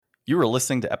You are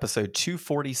listening to episode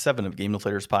 247 of Game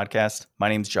Deflators podcast. My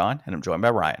name's John, and I'm joined by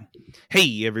Ryan.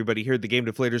 Hey, everybody, here at the Game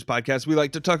Deflators podcast, we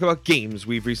like to talk about games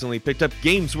we've recently picked up,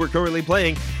 games we're currently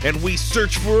playing, and we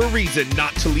search for a reason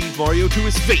not to leave Mario to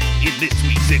his fate in this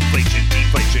week's Inflation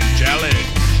Deflation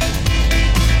Challenge.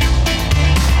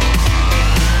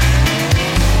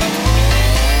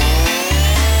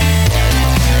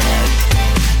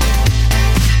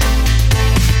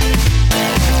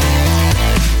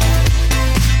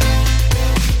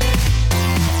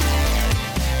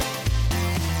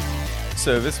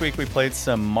 So this week we played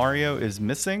some Mario is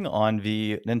Missing on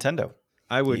the Nintendo.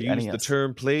 I would use NES. the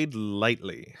term played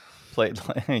lightly.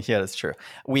 Yeah, that's true.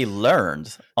 We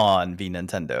learned on the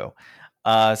Nintendo.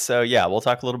 So yeah, we'll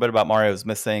talk a little bit about Mario is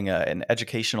Missing, an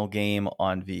educational game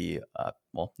on the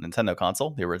Nintendo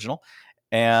console, the original.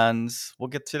 And we'll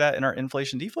get to that in our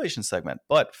inflation deflation segment.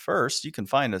 But first, you can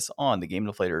find us on the Game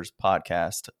Deflators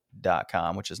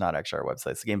podcast.com, which is not actually our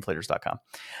website. It's thegameflators.com.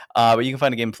 But you can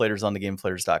find the Game Deflators on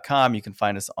thegameflators.com. You can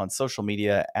find us on social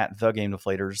media at The Game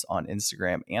Deflators on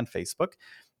Instagram and Facebook.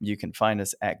 You can find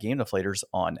us at Game Deflators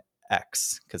on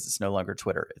X, because it's no longer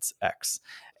Twitter, it's X.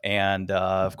 And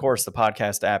of course, the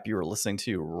podcast app you are listening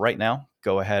to right now,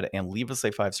 go ahead and leave us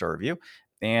a 5-star review.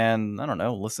 And I don't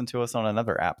know, listen to us on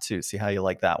another app too. See how you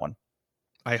like that one.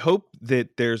 I hope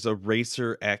that there's a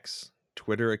Racer X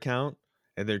Twitter account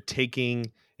and they're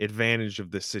taking advantage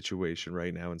of this situation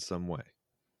right now in some way.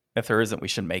 If there isn't, we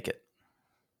should make it.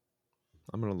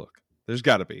 I'm going to look. There's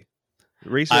got to be.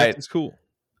 Racer X is cool.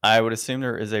 I would assume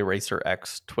there is a Racer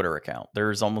X Twitter account.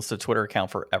 There's almost a Twitter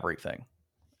account for everything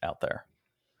out there.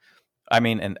 I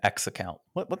mean, an X account.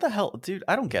 What the hell? Dude,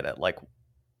 I don't get it. Like,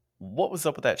 what was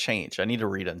up with that change? I need to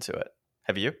read into it.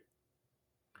 Have you?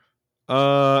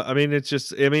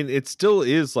 It still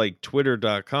is like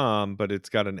twitter.com, but it's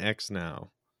got an X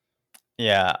now.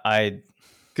 Yeah,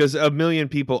 because a million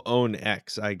people own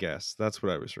X, I guess. That's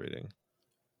what I was reading.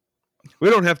 We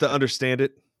don't have to understand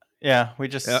it. Yeah, we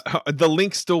just the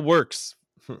link still works.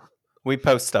 We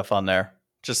post stuff on there.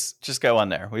 Just go on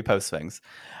there. We post things.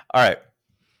 All right.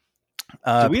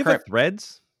 Do we have a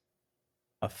Threads?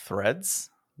 A Threads?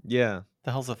 Yeah.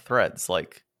 The hell's a Threads?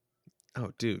 Like,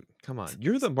 oh, dude, come on.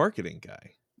 You're the marketing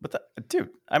guy. But dude,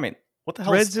 I mean, what the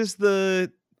hell? Threads is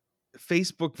the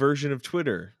Facebook version of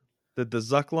Twitter that the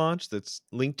Zuck launched that's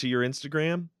linked to your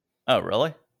Instagram. Oh,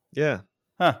 really? Yeah.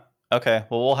 Huh. Okay.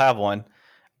 Well, we'll have one.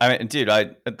 I mean, dude,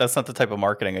 that's not the type of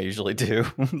marketing I usually do.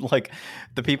 Like,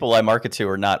 the people I market to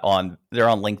are they're on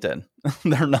LinkedIn.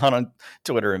 They're not on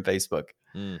Twitter and Facebook.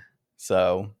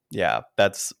 So yeah,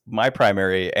 that's my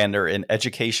primary, and they're in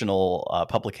educational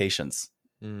publications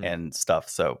and stuff.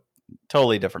 So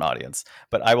totally different audience,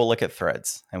 but I will look at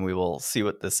Threads and we will see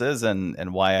what this is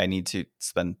and why I need to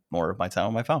spend more of my time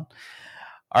on my phone.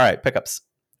 All right, pickups.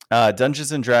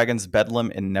 Dungeons and Dragons,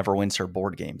 Bedlam, and Neverwinter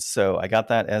board games. So I got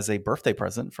that as a birthday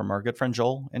present from our good friend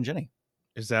Joel and Jenny.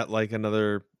 Is that like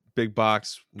another big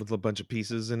box with a bunch of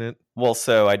pieces in it? Well,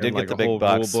 so I did get the big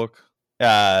box. Rule book?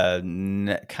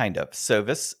 Kind of. So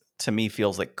this to me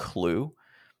feels like Clue,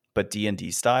 but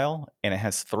D&D style, and it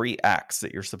has 3 acts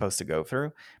that you're supposed to go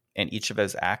through, and each of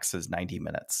those acts is 90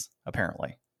 minutes,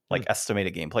 apparently, like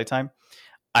estimated gameplay time.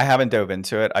 I haven't dove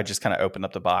into it. I just kind of opened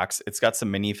up the box. It's got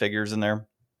some minifigures in there,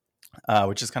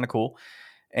 which is kind of cool,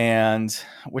 and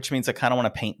which means I kind of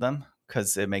want to paint them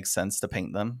because it makes sense to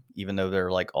paint them, even though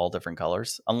they're like all different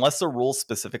colors, unless the rules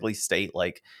specifically state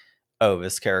like, oh,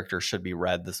 this character should be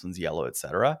red, this one's yellow,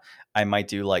 etc. I might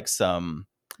do like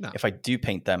if I do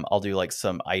paint them, I'll do like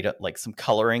some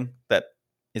coloring that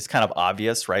is kind of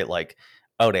obvious, right? Like,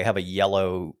 oh, they have a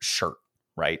yellow shirt,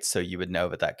 right? So you would know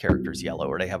that character's yellow,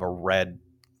 or they have a red.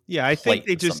 Yeah, I think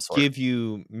they just give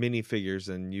you minifigures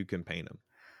and you can paint them.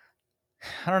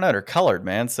 I don't know. They're colored,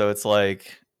 man. So it's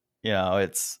like,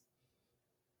 it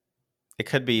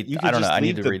could be, I don't know. I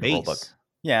need to read the rule book.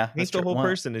 Yeah, paint the whole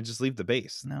person and just leave the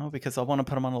base. No, because I want to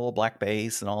put them on a little black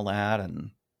base and all that, and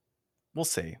we'll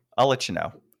see. I'll let you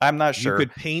know. I'm not sure. You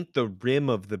could paint the rim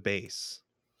of the base.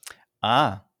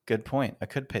 Ah, good point. I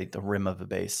could paint the rim of the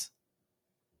base.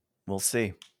 We'll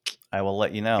see. I will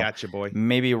let you know. Gotcha, boy.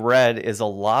 Maybe red is a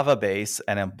lava base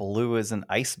and a blue is an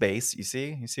ice base. You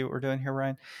see what we're doing here,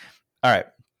 Ryan? All right.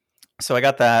 So I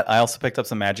got that. I also picked up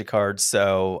some magic cards.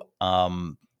 So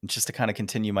just to kind of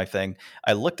continue my thing,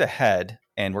 I looked ahead,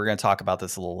 and we're going to talk about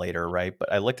this a little later, right?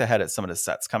 But I looked ahead at some of the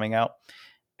sets coming out,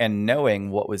 and knowing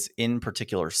what was in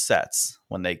particular sets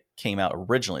when they came out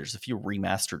originally. There's a few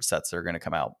remastered sets that are going to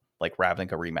come out, like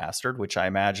Ravnica Remastered, which I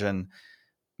imagine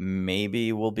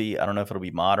maybe will be, I don't know if it'll be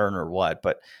modern or what,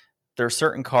 but there are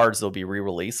certain cards that'll be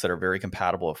re-released that are very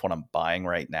compatible with what I'm buying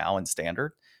right now in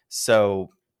standard.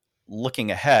 So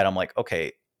looking ahead, I'm like,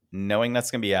 okay, knowing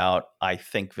that's going to be out, I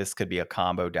think this could be a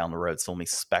combo down the road. So let me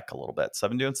spec a little bit. So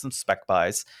I've been doing some spec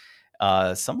buys.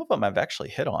 Some of them I've actually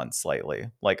hit on slightly.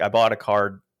 Like I bought a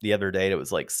card the other day that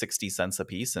was like 60 cents a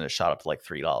piece and it shot up to like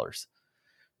 $3.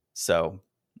 So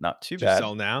not too Did you bad.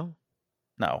 sell now?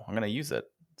 No, I'm going to use it.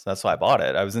 So that's why I bought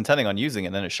it. I was intending on using it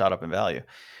and then it shot up in value.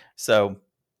 So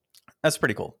that's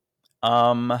pretty cool.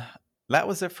 That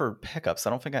was it for pickups. I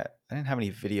didn't have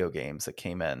any video games that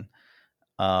came in.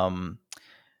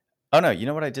 Oh no, you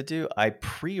know what I did do? I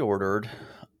pre-ordered.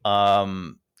 Let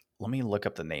me look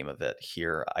up the name of it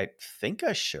here. I think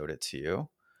I showed it to you.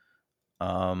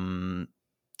 I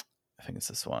think it's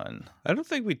this one. I don't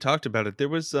think we talked about it. There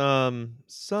was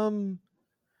some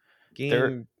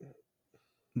game.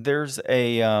 There's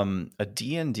a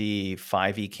D&D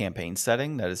 5e campaign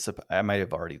setting that is. I might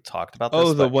have already talked about this.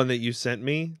 Oh, the one that you sent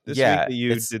me this week that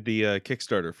you did the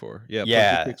Kickstarter for.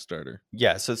 Yeah. Kickstarter.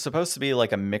 Yeah. So it's supposed to be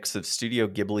like a mix of Studio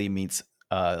Ghibli meets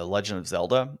Legend of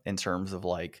Zelda in terms of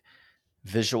like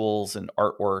visuals and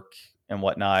artwork and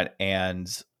whatnot. And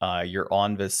you're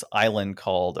on this island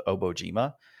called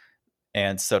Obojima.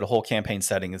 And so the whole campaign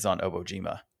setting is on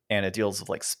Obojima. And it deals with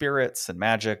like spirits and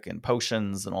magic and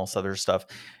potions and all this other stuff.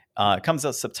 It comes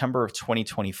out September of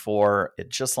 2024. It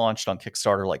just launched on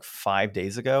Kickstarter like 5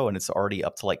 days ago, and it's already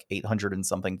up to like $800 and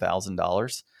something thousand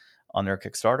on their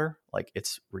Kickstarter. Like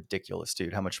it's ridiculous,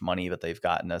 dude, how much money that they've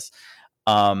gotten this.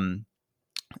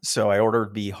 So I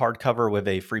ordered the hardcover with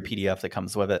a free PDF that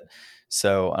comes with it.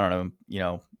 So I don't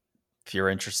know, if you're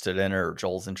interested in it or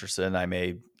Joel's interested in, I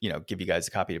may, give you guys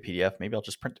a copy of PDF. Maybe I'll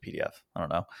just print the PDF. I don't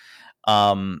know.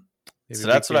 So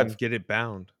that's what I've get it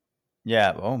bound.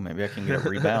 Yeah. Oh, maybe I can get it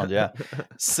rebound. Yeah.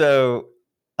 So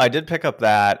I did pick up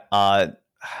that.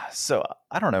 So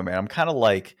I don't know, man. I'm kind of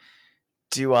like,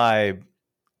 I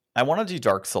want to do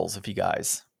Dark Souls with you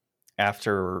guys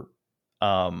after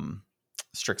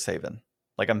Strixhaven.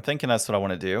 Like I'm thinking that's what I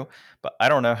want to do, but I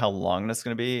don't know how long that's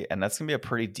going to be. And that's going to be a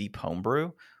pretty deep homebrew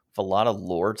with a lot of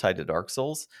lore tied to Dark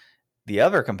Souls. The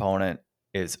other component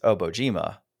is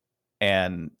Obojima.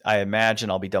 And I imagine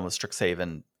I'll be done with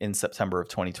Strixhaven in September of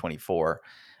 2024.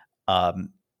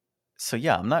 So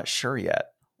yeah, I'm not sure yet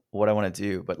what I want to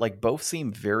do, but like both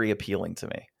seem very appealing to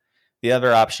me. The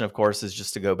other option, of course, is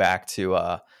just to go back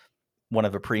to one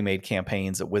of the pre-made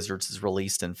campaigns that Wizards has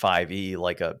released in 5e,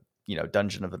 like a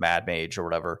Dungeon of the Mad Mage or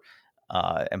whatever,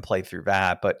 and play through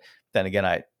that. But then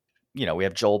again, we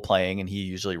have Joel playing, and he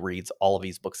usually reads all of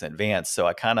these books in advance, so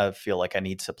I kind of feel like I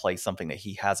need to play something that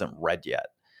he hasn't read yet.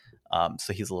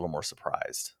 So he's a little more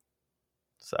surprised.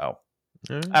 So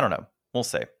I don't know. We'll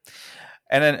see.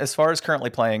 And then as far as currently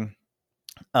playing,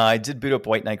 I did boot up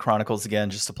White Knight Chronicles again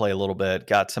just to play a little bit.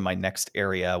 Got to my next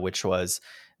area, which was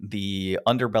the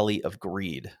Underbelly of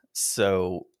Greed.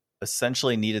 So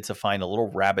essentially needed to find a little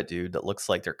rabbit dude that looks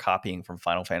like they're copying from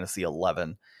Final Fantasy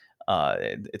 11.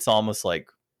 It's almost like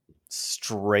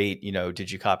straight,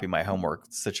 did you copy my homework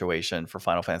situation for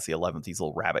Final Fantasy 11, these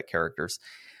little rabbit characters.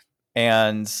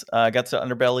 And I got to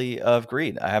Underbelly of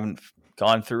Greed. I haven't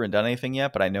gone through and done anything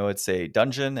yet, but I know it's a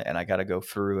dungeon and I got to go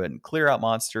through and clear out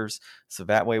monsters. So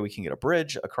that way we can get a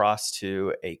bridge across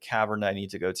to a cavern that I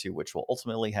need to go to, which will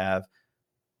ultimately have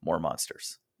more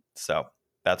monsters. So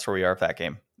that's where we are with that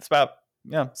game. It's about,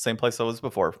 same place I was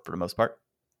before for the most part.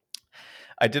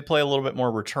 I did play a little bit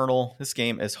more Returnal. This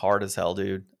game is hard as hell,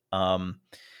 dude. I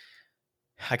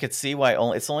could see why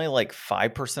it's only like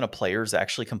 5% of players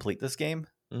actually complete this game.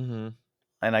 Mm-hmm.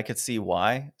 And I could see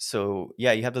why. So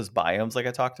yeah, you have those biomes like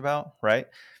I talked about, right?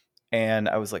 And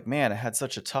I was like, man, I had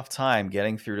such a tough time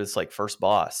getting through this like first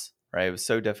boss, right? It was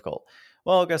so difficult.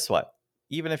 Well, guess what?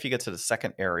 Even if you get to the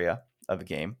second area of the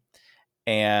game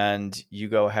and you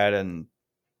go ahead and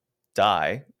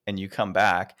die and you come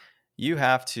back, you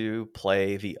have to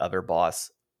play the other boss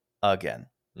again,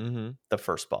 the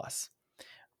first boss,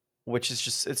 which is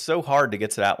just, it's so hard to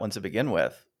get to that one to begin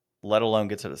with, let alone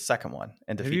get to the second one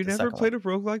and defeat the second one. Have you never played a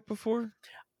roguelike before?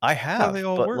 I have, they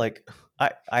all but work. like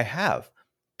I have,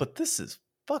 but this is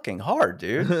fucking hard,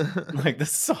 dude. Like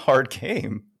this is a hard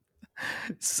game.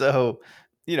 So,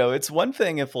 it's one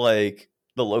thing if like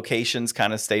the locations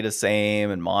kind of stay the same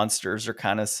and monsters are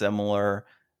kind of similar.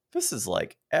 This is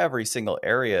like every single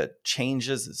area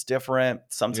changes, it's different.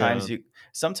 Sometimes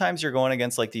you're going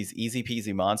against like these easy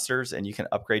peasy monsters and you can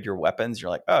upgrade your weapons.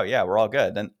 You're like, oh yeah, we're all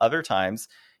good. Then other times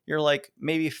you're like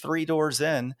maybe 3 doors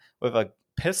in with a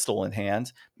pistol in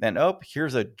hand, and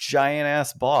here's a giant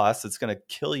ass boss that's going to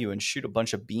kill you and shoot a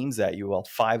bunch of beams at you while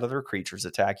 5 other creatures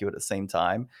attack you at the same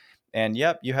time. And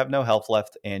you have no health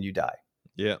left and you die.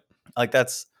 Yeah. Like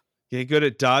that's Get good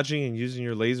at dodging and using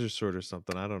your laser sword or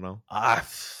something. I don't know. I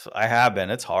have been.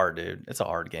 It's hard, dude. It's a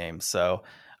hard game. So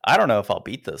I don't know if I'll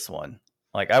beat this one.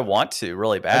 Like I want to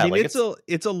really I bad. mean, Like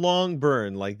it's a long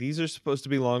burn. Like these are supposed to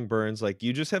be long burns. Like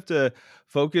you just have to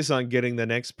focus on getting the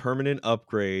next permanent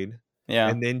upgrade yeah.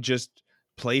 and then just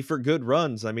play for good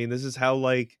runs. I mean, this is how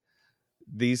like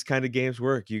these kind of games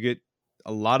work. You get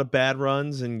a lot of bad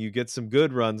runs and you get some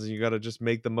good runs, and you got to just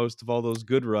make the most of all those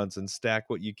good runs and stack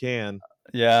what you can.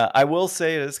 Yeah, I will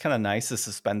say it is kind of nice the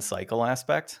suspend cycle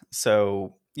aspect.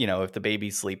 So, if the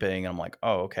baby's sleeping and I'm like,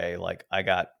 oh, okay, like I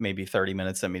got maybe 30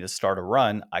 minutes in me to start a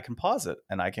run, I can pause it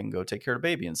and I can go take care of the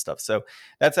baby and stuff. So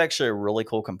that's actually a really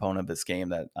cool component of this game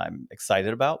that I'm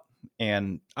excited about.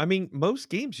 And I mean, most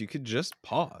games you could just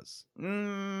pause.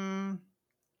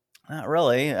 not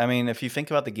really. I mean, if you think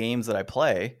about the games that I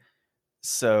play,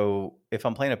 so if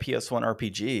I'm playing a PS1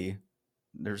 RPG,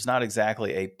 there's not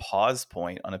exactly a pause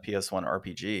point on a PS1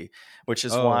 RPG, which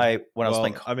is Oh, why when I was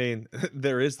playing, well, I mean,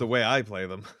 there is the way I play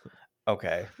them.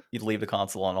 okay, you'd leave the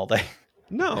console on all day.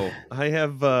 No, I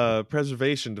have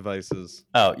preservation devices.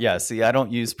 Oh, yeah. See, I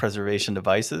don't use preservation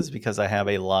devices because I have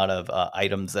a lot of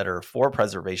items that are for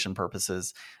preservation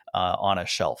purposes on a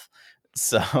shelf.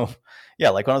 So, yeah,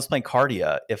 like when I was playing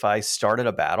Cardia, if I started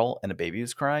a battle and a baby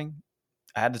was crying,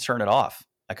 I had to turn it off.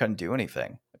 I couldn't do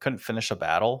anything. I couldn't finish a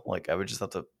battle. Like I would just have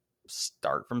to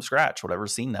start from scratch, whatever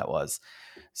scene that was.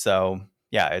 So,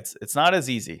 yeah, it's not as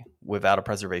easy without a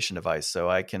preservation device. So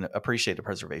I can appreciate the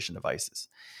preservation devices.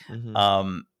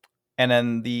 Mhm. And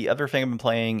then the other thing I've been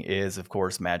playing is, of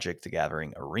course, Magic the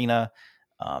Gathering Arena.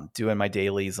 Doing my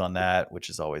dailies on that, which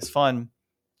is always fun.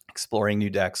 Exploring new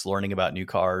decks, learning about new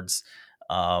cards.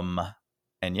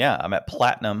 And yeah, I'm at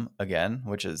Platinum again,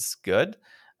 which is good.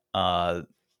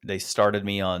 They started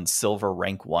me on Silver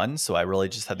rank 1, so I really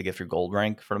just had to get through Gold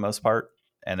rank for the most part.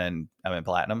 And then I'm in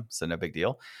Platinum, so no big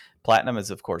deal. Platinum is,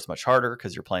 of course, much harder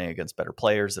because you're playing against better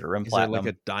players that are in Is there Platinum.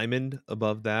 like a diamond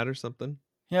above that or something?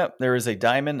 Yep, there is a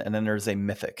diamond and then there's a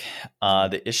mythic.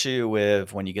 The issue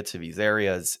with when you get to these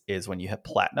areas is when you hit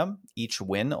platinum, each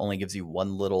win only gives you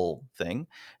one little thing.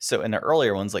 So in the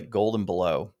earlier ones, like gold and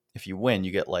below, if you win,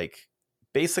 you get like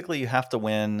basically you have to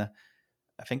win.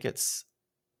 I think it's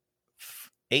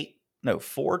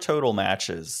 4 total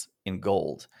matches in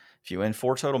gold. If you win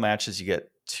 4 total matches, you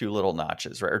get 2 little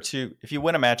notches, right? Or 2. If you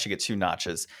win a match, you get 2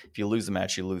 notches. If you lose a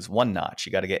match, you lose 1 notch.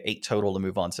 You got to get 8 total to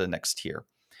move on to the next tier.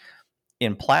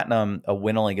 In platinum, a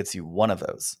win only gets you 1 of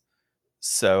those.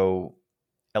 So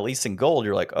at least in gold,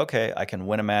 you're like, okay, I can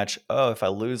win a match. Oh, if I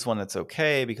lose one, that's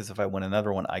okay, because if I win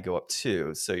another one, I go up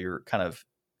 2. So you're kind of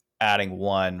adding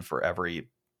 1 for every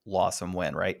loss and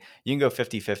win, right? You can go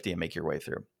 50-50 and make your way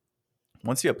through.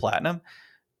 Once you have platinum,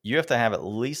 you have to have at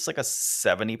least like a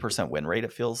 70% win rate,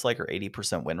 it feels like, or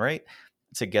 80% win rate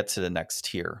to get to the next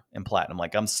tier in platinum.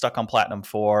 Like I'm stuck on platinum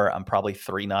 4. I'm probably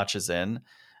 3 notches in.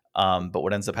 But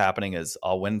what ends up happening is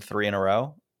I'll win 3 in a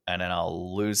row and then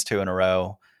I'll lose 2 in a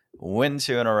row, win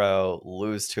 2 in a row,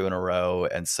 lose 2 in a row,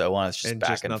 and so on. It's just back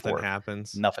just and nothing forth.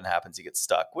 happens. Nothing happens. You get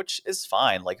stuck, which is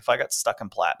fine. Like if I got stuck in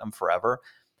platinum forever,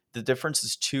 the difference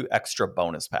is 2 extra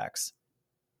bonus packs.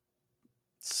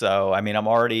 So, I mean, I'm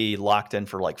already locked in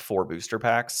for like 4 booster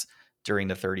packs during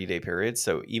the 30-day period.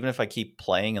 So even if I keep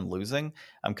playing and losing,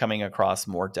 I'm coming across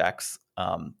more decks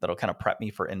that'll kind of prep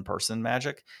me for in-person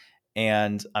Magic.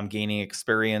 And I'm gaining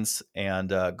experience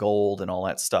and gold and all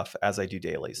that stuff as I do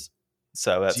dailies.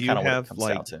 So that's kind of what it comes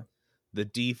down to. The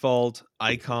default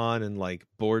icon and like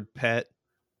board pet?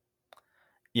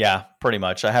 Yeah, pretty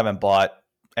much. I haven't bought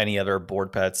any other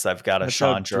board pets. I've got a That's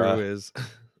how Chandra. Drew is.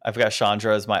 I've got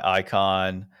Chandra as my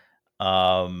icon.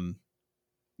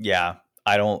 Yeah,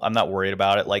 I'm not worried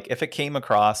about it. Like if it came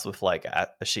across with like a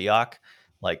Shiok,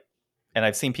 like, and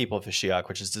I've seen people with a Shiok,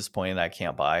 which is disappointing that I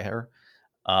can't buy her.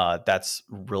 That's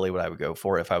really what I would go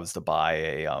for if I was to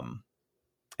buy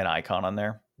an icon on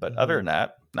there. But other than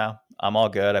that, no, I'm all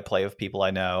good. I play with people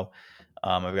I know.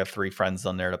 I've got 3 friends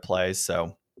on there to play,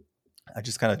 so I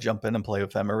just kind of jump in and play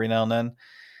with them every now and then.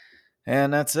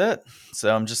 And that's it.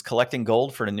 So I'm just collecting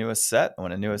gold for the newest set.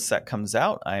 When a newest set comes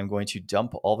out, I am going to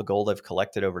dump all the gold I've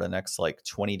collected over the next like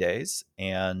 20 days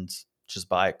and just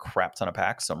buy a crap ton of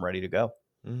packs. So I'm ready to go.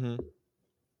 Mm-hmm.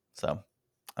 So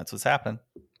that's what's happening.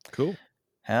 Cool.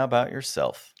 How about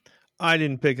yourself? I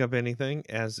didn't pick up anything,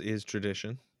 as is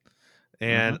tradition.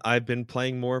 And I've been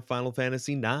playing more Final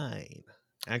Fantasy IX.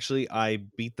 Actually, I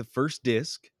beat the first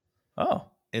disc. Oh.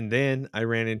 And then I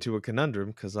ran into a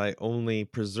conundrum because I only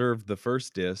preserved the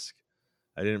first disc.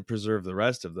 I didn't preserve the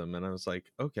rest of them. And I was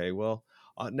like, okay, well,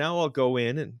 now I'll go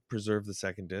in and preserve the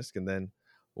second disc. And then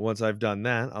once I've done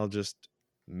that, I'll just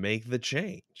make the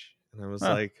change. And I was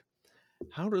like,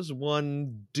 how does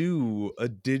one do a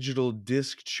digital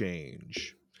disc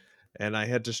change? And I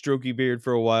had to strokey beard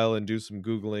for a while and do some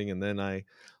Googling. And then I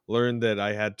learned that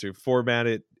I had to format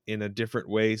it in a different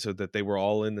way so that they were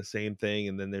all in the same thing.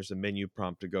 And then there's a menu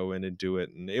prompt to go in and do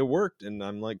it. And it worked. And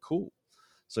I'm like, cool.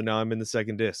 So now I'm in the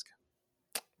second disc.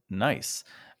 Nice.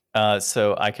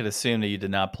 So I could assume that you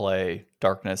did not play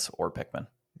Darkness or Pikmin.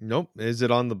 Nope. Is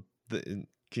it on the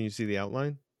can you see the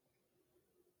outline?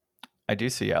 I do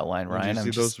see outline, Ryan. Did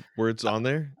you see those words on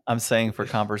there? I'm saying for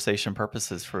conversation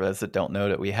purposes, for those that don't know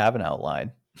that we have an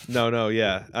outline. No,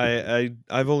 yeah.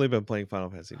 I've only been playing Final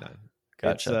Fantasy 9.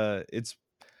 Gotcha. It's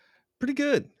pretty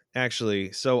good,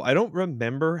 actually. So I don't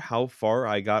remember how far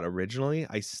I got originally.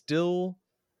 I still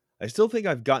think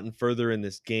I've gotten further in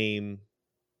this game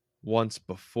once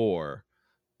before,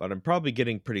 but I'm probably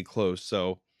getting pretty close.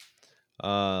 So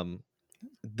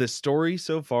the story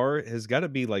so far has got to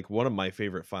be like one of my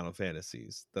favorite Final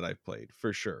Fantasies that I've played,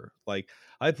 for sure. Like,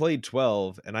 I played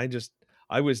 12 and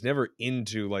I was never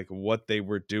into like what they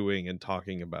were doing and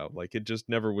talking about. Like, it just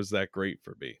never was that great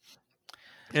for me.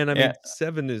 And I mean,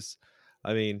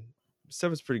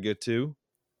 7's pretty good too.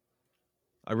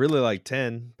 I really like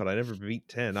 10, but I never beat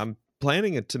 10. I'm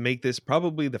planning to make this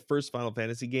probably the first Final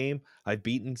Fantasy game I've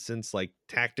beaten since like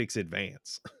Tactics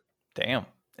Advance. Damn.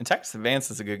 And Tactics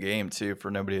Advance is a good game too for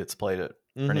nobody that's played it,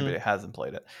 or anybody that hasn't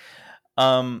played it.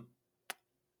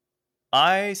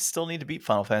 I still need to beat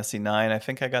Final Fantasy 9. I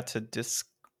think I got to disc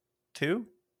 2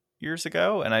 years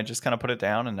ago and I just kind of put it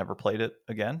down and never played it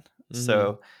again.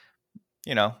 So,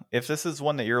 you know, if this is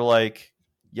one that you're like,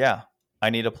 yeah,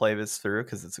 I need to play this through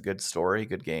because it's a good story,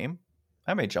 good game,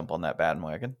 I may jump on that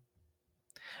bandwagon.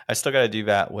 I still got to do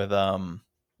that with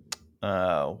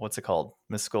what's it called?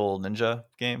 Mystical Ninja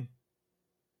game.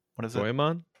 What is it?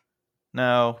 Goemon?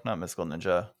 No, not Mystical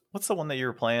Ninja. What's the one that you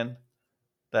were playing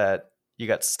that you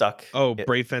got stuck? Oh,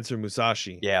 Brave Fencer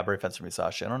Musashi. Yeah, Brave Fencer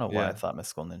Musashi. I don't know why I thought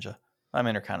Mystical Ninja. I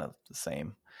mean, they're kind of the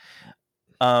same.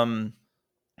 So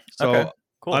okay,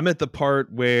 cool. I'm at the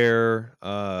part where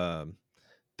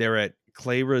they're at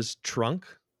Clara's trunk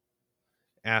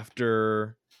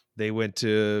after they went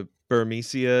to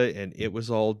Burmecia and it was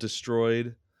all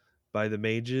destroyed by the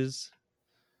mages.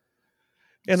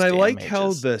 And I like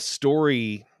how the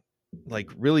story like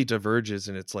really diverges,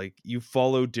 and it's like you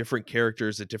follow different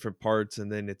characters at different parts,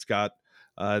 and then it's got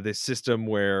this system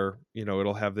where, you know,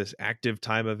 it'll have this active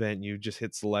time event and you just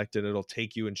hit select and it'll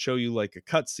take you and show you like a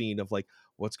cutscene of like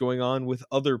what's going on with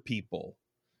other people,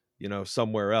 you know,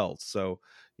 somewhere else. So,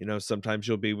 you know, sometimes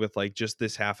you'll be with like just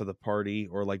this half of the party,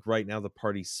 or like right now the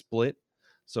party's split.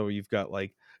 So you've got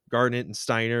like Garnet and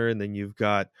Steiner, and then you've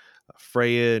got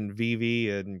Freya and Vivi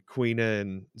and Quina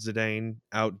and Zidane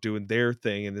out doing their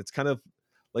thing. And it's kind of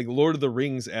like Lord of the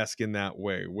Rings-esque in that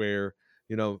way, where,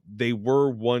 you know, they were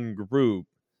one group,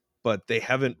 but they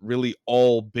haven't really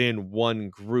all been one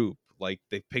group. Like,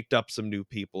 they picked up some new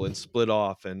people and split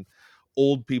off, and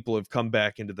old people have come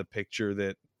back into the picture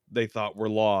that they thought were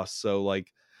lost. So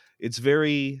like, it's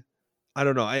very, I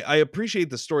don't know. I appreciate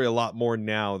the story a lot more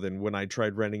now than when I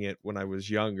tried renting it when I was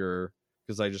younger,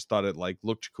 because I just thought it like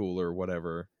looked cool or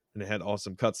whatever, and it had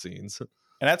awesome cutscenes. And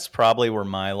that's probably where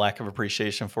my lack of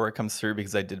appreciation for it comes through,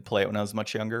 because I did play it when I was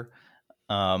much younger.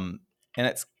 And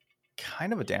it's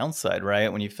kind of a downside,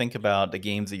 right? When you think about the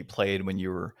games that you played when you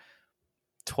were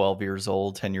 12 years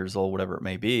old, 10 years old, whatever it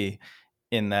may be,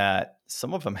 in that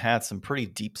some of them had some pretty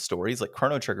deep stories. Like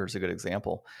Chrono Trigger is a good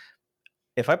example.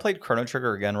 If I played Chrono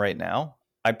Trigger again right now,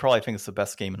 I'd probably think it's the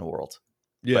best game in the world.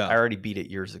 Yeah. But I already beat it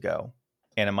years ago,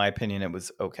 and in my opinion, it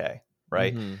was okay,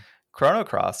 right? Chrono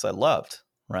Cross, I loved,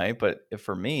 right? But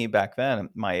for me, back then,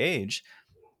 at my age,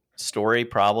 story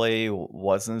probably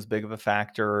wasn't as big of a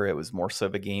factor. It was more so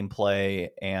the gameplay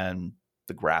and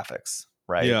the graphics,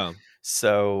 right? Yeah.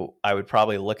 So I would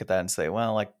probably look at that and say,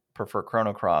 well, I prefer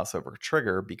Chrono Cross over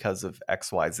Trigger because of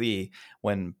XYZ,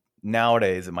 when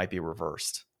nowadays it might be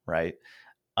reversed, right?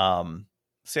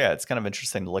 So yeah, it's kind of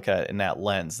interesting to look at it in that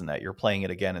lens, and that you're playing it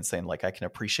again and saying like, I can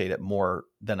appreciate it more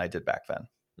than I did back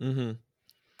then.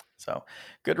 So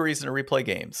good reason to replay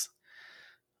games.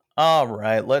 All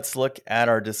right, let's look at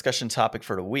our discussion topic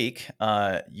for the week.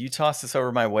 You tossed this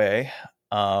over my way.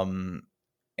 And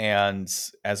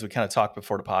as we kind of talked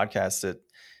before the podcast, it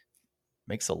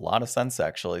makes a lot of sense,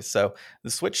 actually. So the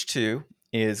Switch 2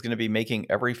 is going to be making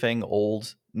everything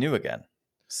old new again.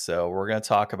 So we're going to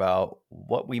talk about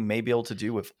what we may be able to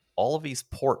do with all of these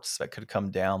ports that could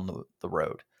come down the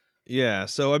road. Yeah.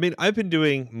 So, I mean, I've been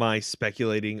doing my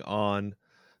speculating on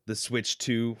the Switch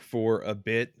 2 for a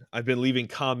bit. I've been leaving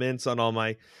comments on all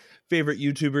my favorite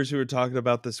YouTubers who are talking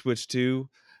about the Switch 2,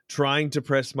 trying to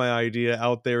press my idea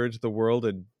out there into the world,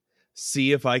 and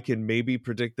see if I can maybe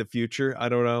predict the future. I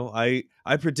don't know.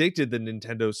 I predicted the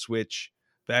Nintendo Switch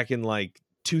back in like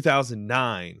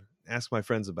 2009. Ask my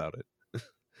friends about it.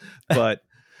 But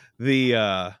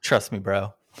the Trust me,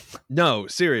 bro. no,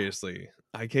 seriously.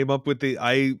 I came up with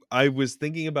I was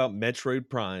thinking about Metroid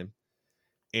Prime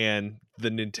and the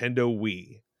Nintendo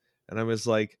Wii. And I was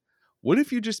like, what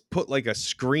if you just put like a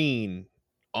screen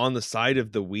on the side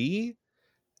of the Wii,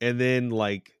 and then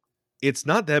like it's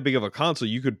not that big of a console.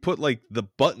 You could put like the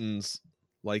buttons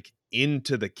like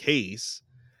into the case,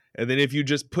 and then if you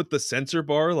just put the sensor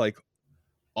bar like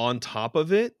on top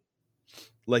of it,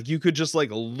 like you could just like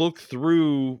look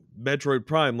through Metroid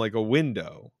Prime like a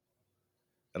window.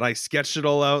 And I sketched it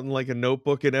all out in like a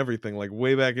notebook and everything, like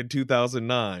way back in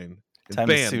 2009. And Time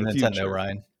to bam, sue the Nintendo, future.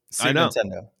 Ryan. Sue I know.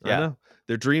 Nintendo. I Yeah. know.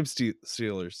 They're dream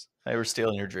stealers. They were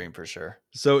stealing your dream for sure.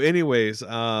 So anyways,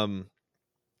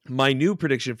 my new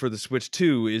prediction for the Switch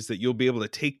 2 is that you'll be able to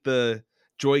take the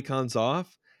Joy-Cons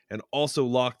off and also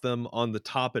lock them on the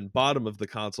top and bottom of the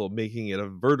console, making it a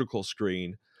vertical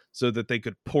screen so that they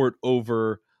could port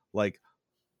over like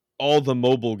all the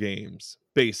mobile games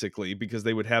basically, because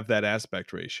they would have that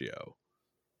aspect ratio.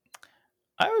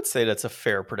 I would say that's a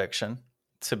fair prediction,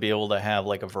 to be able to have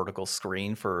like a vertical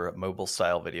screen for mobile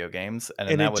style video games.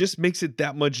 And that it just makes it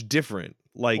that much different.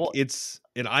 Like Well, it's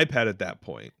an iPad at that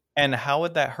point. and how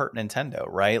would that hurt Nintendo,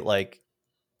 right? Like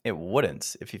it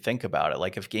wouldn't, if you think about it.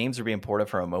 Like if games are being ported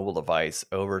from a mobile device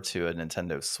over to a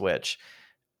Nintendo Switch,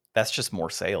 that's just more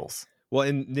sales. Well,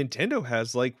 and Nintendo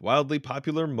has like wildly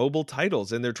popular mobile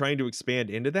titles, and they're trying to expand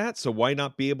into that. So why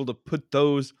not be able to put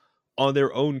those on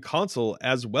their own console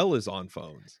as well as on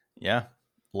phones? Yeah.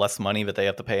 Less money that they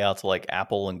have to pay out to like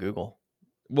Apple and Google.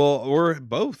 Well, or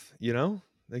both, you know?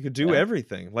 They could do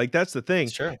everything. Like that's the thing.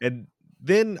 Sure. And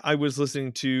then I was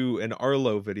listening to an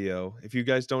Arlo video. If you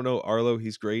guys don't know Arlo,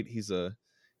 he's great. He's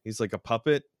like a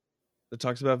puppet that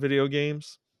talks about video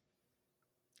games.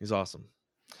 He's awesome.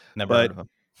 Never heard of him.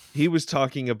 He was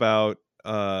talking about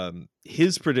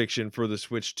his prediction for the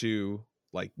Switch 2,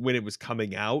 like when it was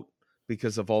coming out,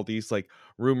 because of all these like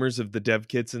rumors of the dev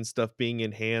kits and stuff being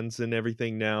in hands and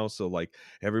everything now. So like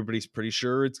everybody's pretty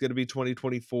sure it's going to be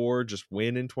 2024, just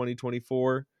when in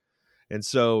 2024. And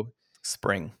so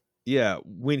spring. Yeah,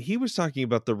 when he was talking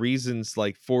about the reasons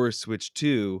like for Switch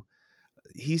 2,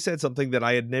 he said something that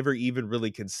I had never even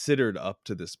really considered up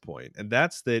to this point. And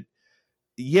that's that,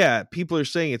 yeah, people are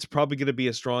saying it's probably going to be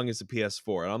as strong as the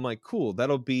PS4. And I'm like, cool,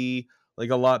 that'll be like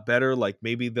a lot better. Like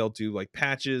maybe they'll do like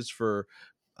patches for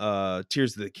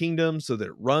Tears of the Kingdom so that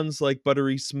it runs like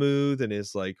buttery smooth and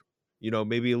is like, you know,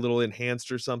 maybe a little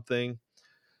enhanced or something.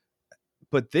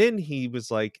 But then he was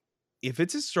like, if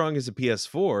it's as strong as a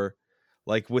PS4,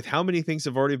 like with how many things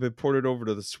have already been ported over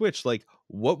to the Switch, like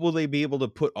what will they be able to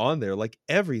put on there? Like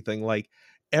everything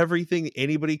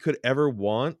anybody could ever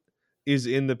want is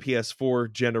in the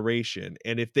PS4 generation.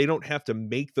 And if they don't have to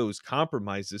make those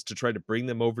compromises to try to bring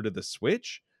them over to the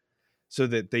Switch so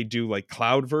that they do like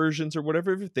cloud versions or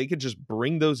whatever, if they could just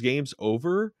bring those games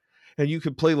over and you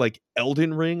could play like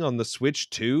Elden Ring on the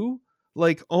Switch too,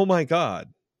 like, oh my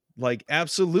God, like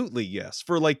absolutely yes.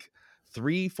 For like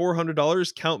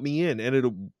 $300-400, count me in,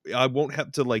 and I won't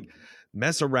have to like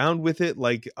mess around with it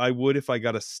like I would if I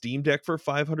got a Steam Deck for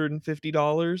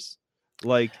 $550.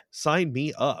 Like, sign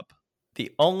me up.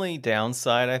 The only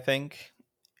downside, I think,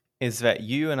 is that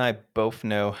you and I both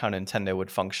know how Nintendo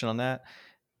would function on that,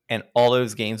 and all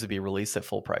those games would be released at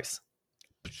full price.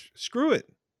 Screw it.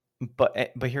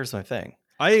 But here's my thing.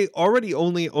 I already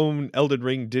only own Elden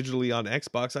Ring digitally on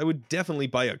Xbox. I would definitely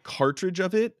buy a cartridge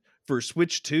of it for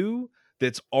Switch 2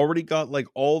 that's already got like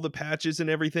all the patches and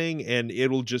everything, and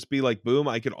it'll just be like, boom,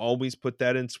 I can always put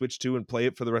that in Switch 2 and play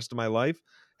it for the rest of my life.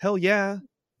 Hell yeah.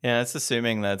 Yeah, it's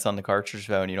assuming that it's on the cartridge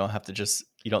though, and you don't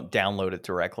download it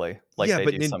directly. Like yeah, they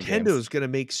but do some Nintendo's games. Gonna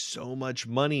make so much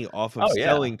money off of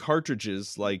selling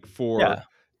cartridges like for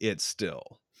it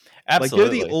still. Absolutely.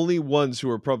 Like they're the only ones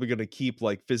who are probably going to keep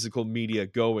like physical media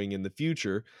going in the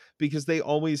future because they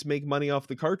always make money off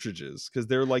the cartridges because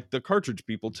they're like the cartridge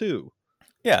people too.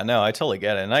 Yeah, no, I totally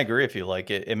get it. And I agree with you.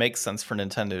 Like it makes sense for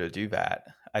Nintendo to do that.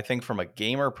 I think from a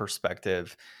gamer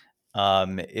perspective,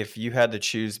 if you had to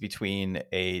choose between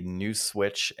a new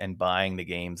Switch and buying the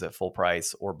games at full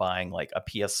price or buying like a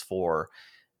PS4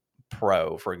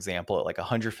 Pro, for example, at like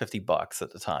 $150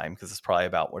 at the time, because it's probably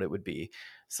about what it would be.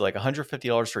 So like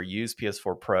 $150 for a used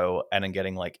PS4 Pro and then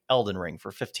getting like Elden Ring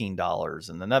for $15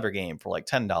 and another game for like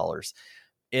 $10.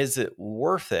 Is it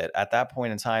worth it at that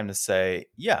point in time to say,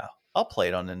 yeah, I'll play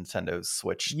it on Nintendo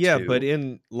Switch Yeah, too? but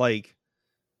in like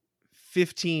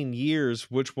 15 years,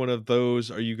 which one of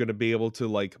those are you going to be able to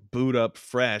like boot up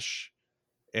fresh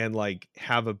and like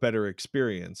have a better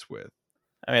experience with.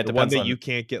 I mean, it The one depends that on. you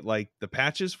can't get like the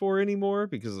patches for anymore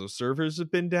because those servers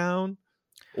have been down,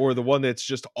 or the one that's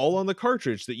just all on the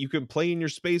cartridge that you can play in your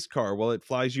space car while it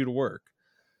flies you to work.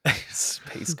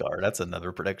 Space car. That's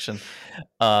another prediction.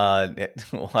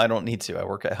 Well, I don't need to. I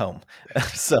work at home,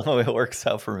 so it works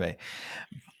out for me.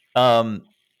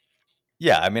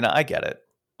 Yeah, I mean, I get it.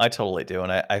 I totally do,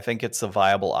 and I think it's a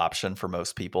viable option for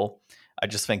most people. I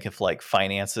just think if like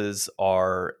finances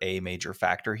are a major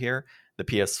factor here, the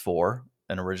PS4,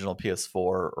 an original PS4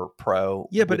 or Pro,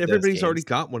 Yeah, but with those everybody's already games,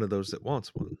 got one of those that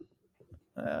wants one.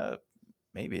 uh,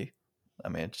 maybe. I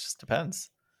mean, it just depends.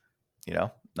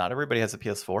 Not everybody has a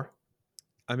PS4.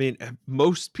 I mean,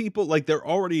 most people like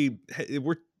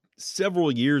we're several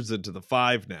years into the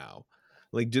 5 now.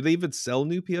 Like, do they even sell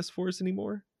new PS4s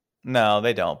anymore? No,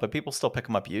 they don't. But people still pick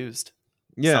them up used.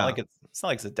 It's not Yeah.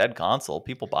 like it's a dead console.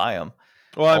 People buy them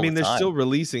Well, I all the mean, they're still time.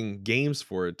 releasing games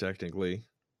for it technically.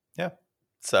 Yeah.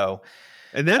 So,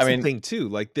 And I that's the mean, thing too.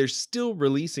 Like, they're still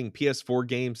releasing PS4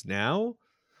 games now.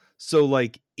 So,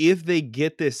 like, if they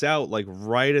get this out like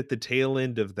right at the tail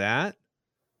end of that,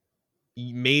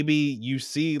 maybe you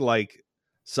see like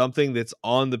something that's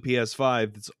on the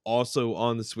PS5 that's also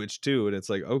on the Switch too, and it's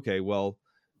like, okay, well,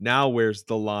 now where's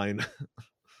the line?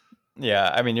 yeah,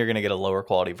 I mean, you're going to get a lower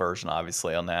quality version,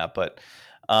 obviously, on that. But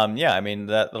yeah, I mean,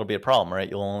 that'll be a problem, right?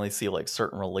 You'll only see like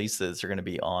certain releases are going to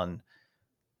be on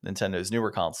Nintendo's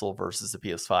newer console versus the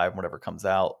PS5, whatever comes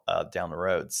out down the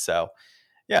road. So,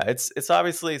 yeah, it's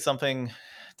obviously something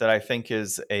that I think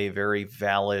is a very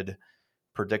valid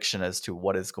prediction as to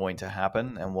what is going to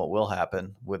happen and what will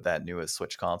happen with that newest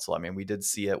Switch console. I mean, we did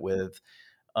see it with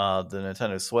the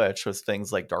Nintendo Switch with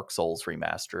things like Dark Souls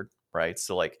remastered, right?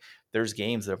 So like there's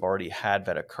games that have already had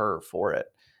that occur for it,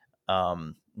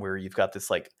 where you've got this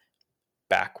like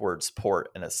backwards port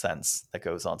in a sense that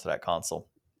goes onto that console.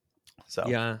 So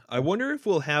Yeah, I wonder if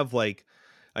we'll have like,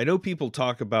 I know people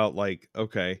talk about like,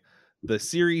 okay, the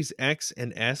Series X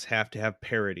and S have to have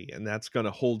parity, and that's going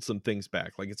to hold some things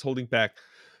back. Like, it's holding back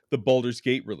the Baldur's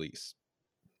Gate release.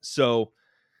 So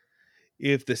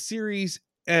if the Series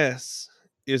S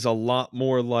is a lot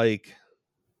more like,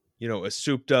 a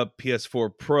souped up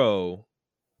PS4 Pro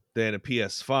than a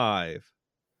PS5,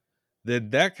 then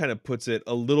that kind of puts it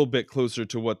a little bit closer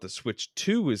to what the Switch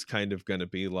 2 is kind of going to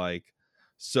be like.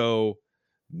 So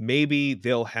maybe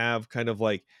they'll have kind of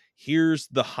like, here's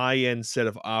the high end set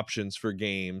of options for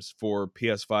games for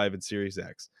PS5 and Series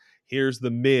X. Here's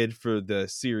the mid for the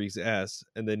Series S,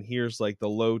 and then here's like the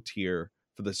low tier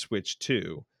for the Switch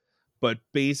 2. But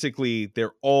basically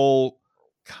they're all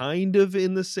kind of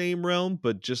in the same realm,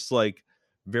 but just like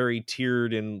very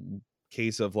tiered in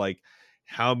case of like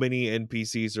how many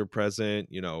NPCs are present,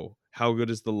 how good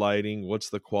is the lighting,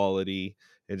 what's the quality,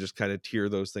 and just kind of tier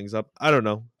those things up. I don't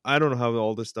know how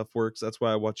all this stuff works. That's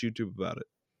why I watch YouTube about it.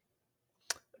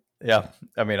 yeah,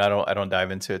 I mean, I don't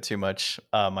dive into it too much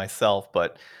myself,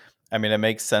 but I mean, it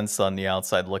makes sense on the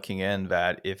outside looking in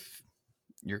that if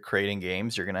you're creating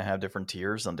games, you're going to have different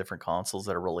tiers on different consoles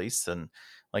that are released. And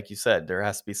like you said, there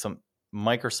has to be some.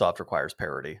 Microsoft requires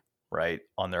parity, right,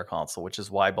 on their console, which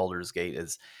is why Baldur's Gate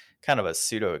is kind of a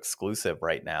pseudo exclusive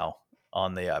right now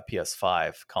on the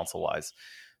PS5 console wise.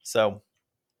 So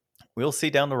we'll see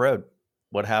down the road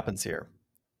what happens here.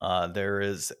 There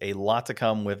is a lot to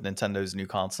come with Nintendo's new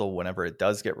console whenever it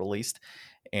does get released.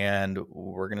 And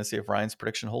we're going to see if Ryan's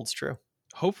prediction holds true.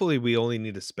 Hopefully we only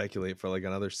need to speculate for like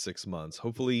another 6 months.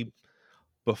 Hopefully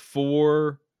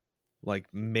before like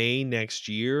May next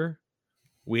year,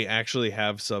 we actually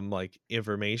have some like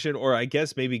information, or I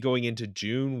guess maybe going into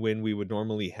June when we would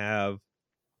normally have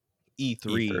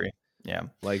E3. Yeah.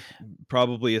 Like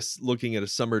probably looking at a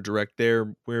summer direct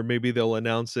there where maybe they'll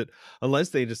announce it, unless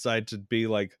they decide to be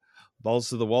like balls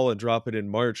to the wall and drop it in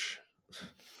March.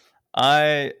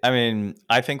 I mean,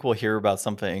 I think we'll hear about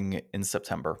something in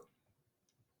September.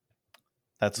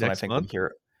 That's when I think we'll hear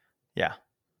it. Yeah.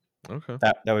 Okay.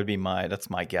 That would be that's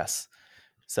my guess.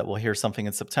 So we'll hear something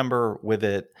in September with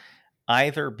it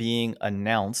either being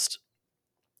announced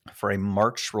for a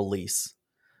March release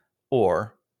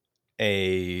or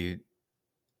a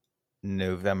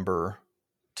November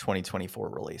 2024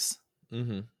 release.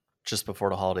 Mm-hmm. Just before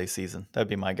the holiday season. That'd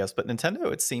be my guess. But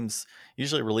Nintendo, it seems,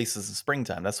 usually releases in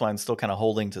springtime. That's why I'm still kind of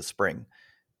holding to spring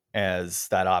as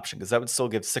that option, because that would still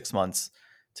give 6 months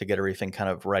to get everything kind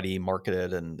of ready,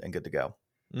 marketed, and good to go.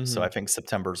 Mm-hmm. So I think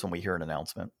September is when we hear an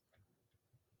announcement.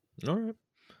 All right.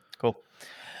 Cool.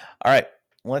 All right.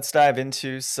 Let's dive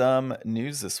into some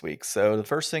news this week. So the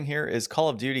first thing here is Call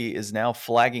of Duty is now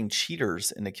flagging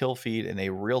cheaters in the kill feed in a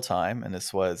real time. And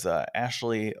this was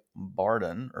Ashley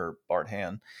Barton,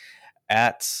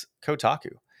 at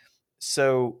Kotaku.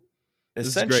 So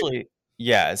This is great.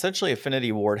 essentially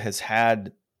Affinity Ward has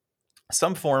had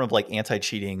some form of like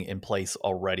anti-cheating in place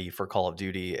already for Call of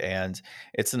Duty, and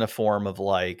it's in a form of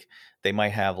like they might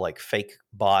have like fake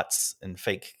bots and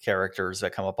fake characters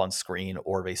that come up on screen,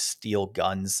 or they steal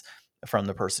guns from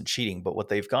the person cheating. But what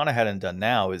they've gone ahead and done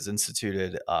now is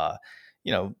instituted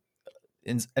you know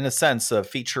in a sense, a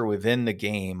feature within the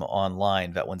game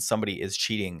online that when somebody is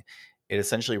cheating, it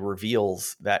essentially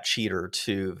reveals that cheater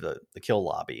to the kill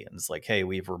lobby. And it's like, hey,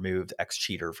 we've removed X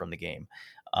cheater from the game.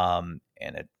 And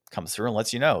it comes through and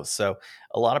lets you know. So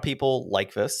a lot of people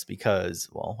like this because,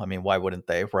 well, I mean, why wouldn't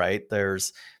they, right?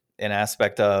 There's an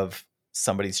aspect of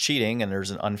somebody's cheating and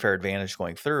there's an unfair advantage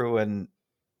going through, and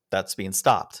that's being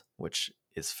stopped, which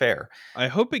is fair. I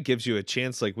hope it gives you a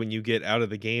chance, like when you get out of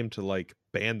the game, to like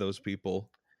ban those people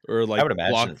or I like would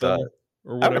imagine block it does. them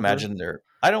or I would whatever. imagine they're.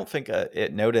 I don't think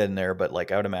it noted in there, but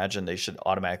like I would imagine they should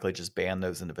automatically just ban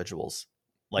those individuals,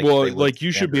 like Well, they would like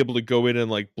you should be standard. able to go in and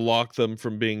like block them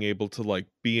from being able to like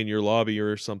be in your lobby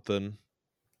or something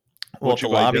Well, if once the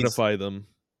you lobbies, identify them.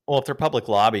 well, if they're public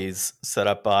lobbies set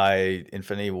up by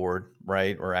Infinity Ward,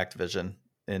 right, or Activision,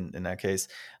 in that case,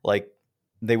 like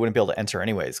they wouldn't be able to enter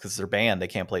anyways because they're banned. They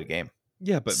can't play the game.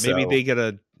 Yeah, but maybe So they get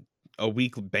a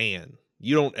week ban.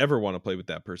 You don't ever want to play with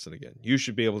that person again. You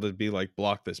should be able to be like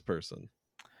block this person.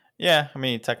 yeah, I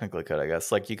mean, technically could, I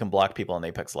guess. Like you can block people in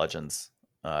Apex Legends,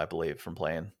 I believe, from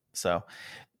playing. So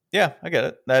yeah, I get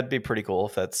it. That'd be pretty cool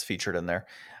if that's featured in there.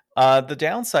 The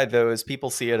downside, though, is people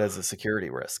see it as a security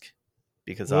risk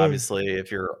because Ugh. obviously,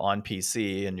 if you're on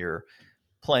PC and you're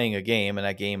playing a game and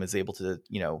that game is able to,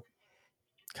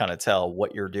 kind of tell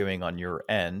what you're doing on your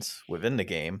end within the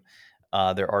game,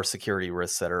 there are security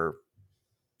risks that are,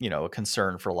 a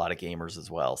concern for a lot of gamers as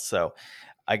well. So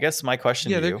I guess my question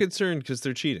Yeah, to they're you. concerned because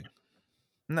they're cheating.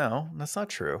 No, that's not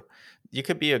true. You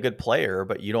could be a good player,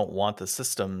 but you don't want the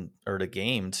system or the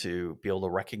game to be able to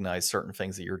recognize certain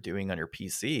things that you're doing on your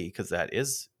PC because that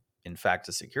is, in fact,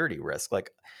 a security risk.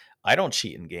 Like, I don't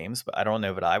cheat in games, but I don't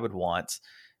know that I would want,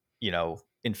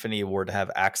 Infinity Ward to have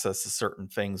access to certain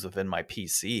things within my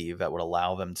PC that would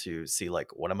allow them to see, like,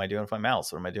 what am I doing with my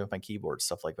mouse? What am I doing with my keyboard?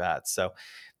 Stuff like that. So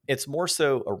it's more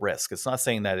so a risk. It's not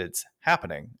saying that it's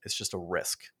happening, it's just a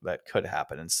risk that could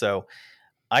happen. And so,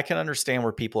 I can understand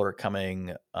where people are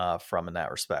coming from in that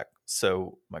respect.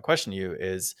 So my question to you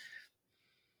is,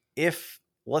 if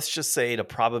let's just say the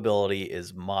probability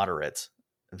is moderate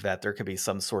that there could be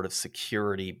some sort of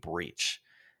security breach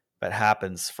that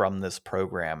happens from this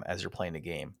program as you're playing the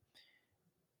game,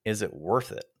 is it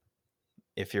worth it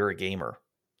if you're a gamer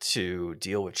to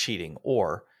deal with cheating,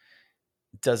 or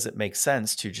does it make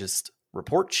sense to just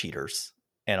report cheaters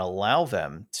and allow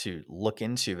them to look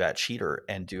into that cheater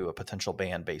and do a potential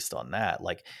ban based on that?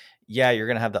 Like, yeah, you're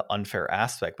going to have the unfair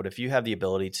aspect, but if you have the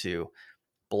ability to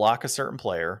block a certain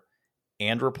player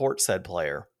and report said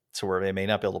player to where they may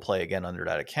not be able to play again under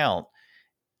that account,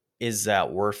 is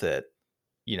that worth it,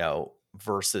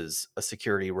 versus a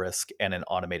security risk and an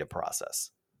automated process?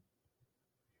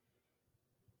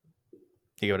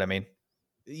 You get what I mean?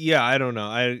 Yeah, I don't know.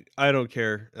 I don't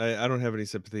care. I don't have any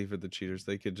sympathy for the cheaters.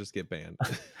 They could just get banned.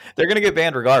 They're going to get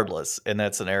banned regardless in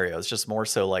that scenario. It's just more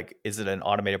so like, is it an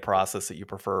automated process that you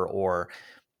prefer or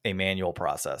a manual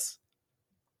process?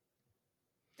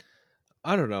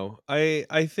 I don't know.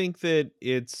 I think that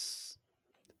it's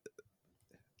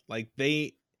like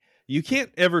you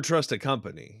can't ever trust a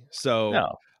company. So,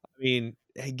 No. I mean,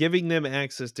 giving them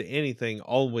access to anything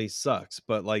always sucks,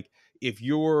 but like if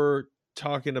you're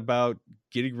talking about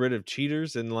getting rid of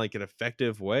cheaters in like an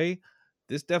effective way,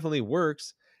 this definitely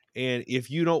works. And if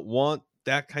you don't want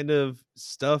that kind of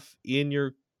stuff in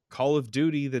your Call of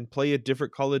Duty, then play a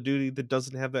different Call of Duty that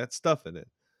doesn't have that stuff in it.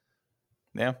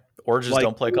 Yeah. Or just Like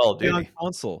don't play Call of play on Duty.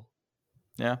 console.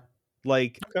 Yeah.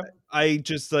 Like Okay. I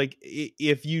just like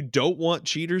if you don't want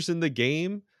cheaters in the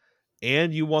game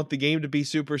and you want the game to be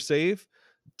super safe,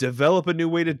 develop a new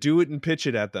way to do it and pitch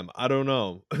it at them. I don't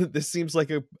know. This seems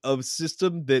like a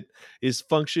system that is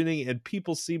functioning and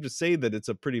people seem to say that it's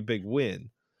a pretty big win.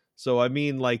 So I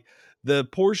mean, like the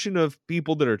portion of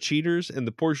people that are cheaters and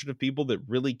the portion of people that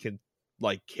really can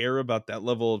like care about that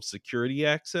level of security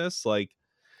access, like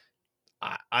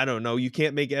I don't know. You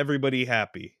can't make everybody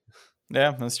happy.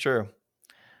 Yeah, that's true.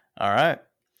 All right.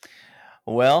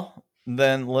 Well,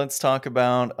 then let's talk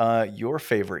about your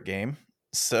favorite game.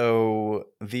 So,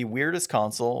 the weirdest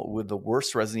console with the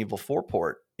worst Resident Evil 4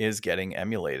 port is getting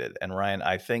emulated. And Ryan,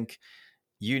 I think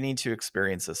you need to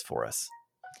experience this for us.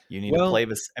 You need to Well, play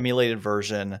this emulated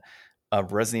version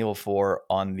of Resident Evil 4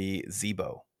 on the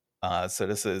Zebo. So,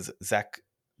 this is Zach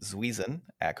Zwiesen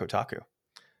at Kotaku.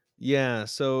 Yeah,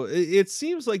 so it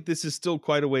seems like this is still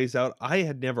quite a ways out. I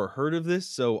had never heard of this,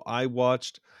 so I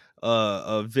watched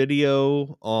a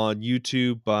video on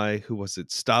YouTube by, who was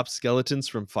it? Stop Skeletons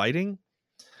from Fighting.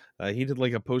 He did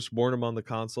like a post-mortem on the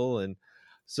console, and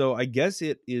so I guess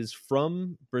it is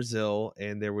from Brazil,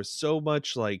 and there was so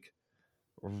much like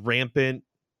rampant,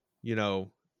 you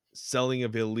know, selling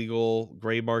of illegal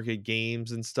gray market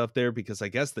games and stuff there, because I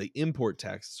guess the import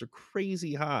taxes are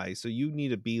crazy high. So you need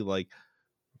to be like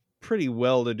pretty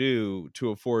well to do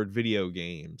to afford video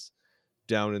games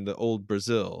down in the old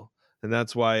Brazil. And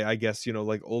that's why I guess, you know,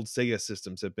 like old Sega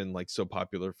systems have been like so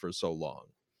popular for so long.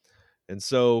 And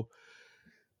so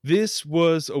this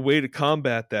was a way to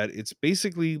combat that. It's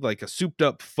basically like a souped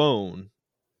up phone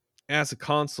as a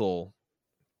console,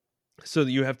 so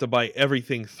that you have to buy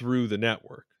everything through the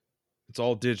network. It's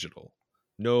all digital.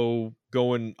 No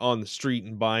going on the street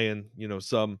and buying, you know,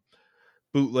 some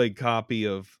bootleg copy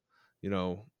of, you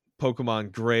know,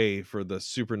 Pokemon Gray for the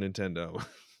Super Nintendo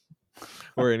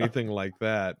or anything like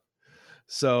that.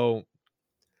 So,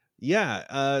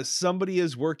 yeah, somebody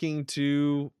is working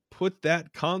to put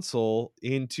that console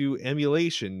into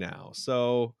emulation now.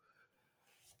 So,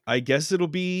 I guess it'll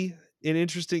be an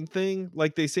interesting thing.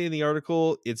 Like they say in the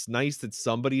article, it's nice that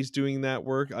somebody's doing that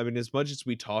work. I mean, as much as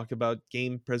we talk about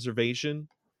game preservation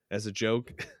as a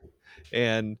joke,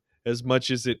 and as much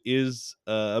as it is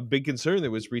a big concern that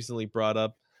was recently brought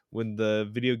up when the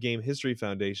Video Game History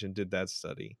Foundation did that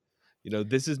study, you know,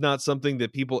 this is not something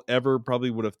that people ever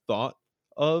probably would have thought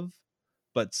of,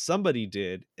 but somebody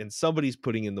did, and somebody's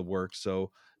putting in the work.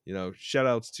 So, you know, shout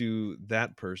outs to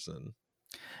that person.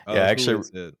 Yeah, Who actually,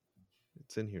 is it?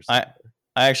 It's in here I somewhere.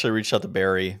 I actually reached out to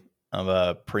Barry of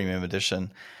a premium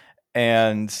edition,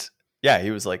 and yeah,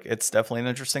 he was like, "It's definitely an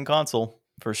interesting console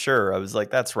for sure." I was like,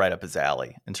 "That's right up his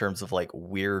alley in terms of like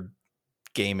weird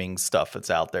gaming stuff that's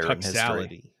out there in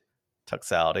history."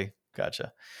 Tuxality,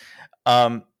 gotcha.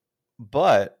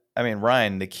 But I mean,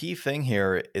 Ryan, the key thing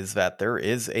here is that there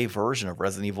is a version of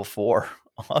Resident Evil 4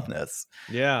 on this.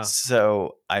 Yeah.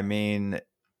 So I mean,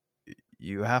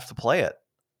 you have to play it.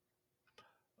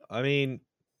 I mean,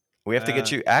 We have to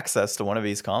get you access to one of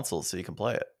these consoles so you can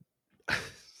play it,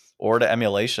 or to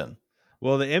emulation.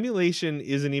 Well, the emulation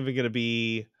isn't even going to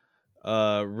be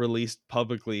released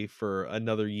publicly for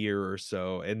another year or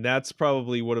so, and that's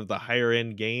probably one of the higher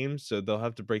end games, so they'll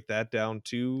have to break that down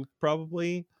too,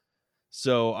 probably.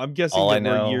 So I'm guessing that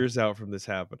we're years out from this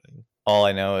happening. All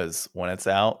I know is when it's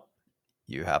out,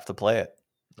 you have to play it.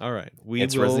 All right,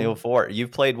 it's Resident Evil 4.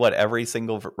 You've played what, every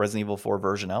single Resident Evil 4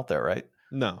 version out there, right?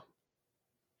 No.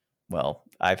 Well,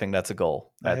 I think that's a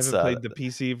goal. I haven't played the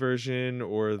PC version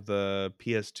or the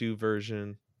PS2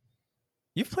 version.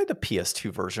 You've played the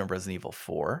PS2 version of Resident Evil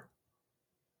 4?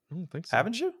 I don't think so.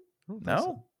 Haven't you? No?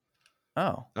 So.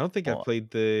 Oh. I don't think I've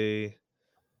played the...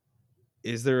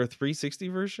 Is there a 360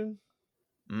 version?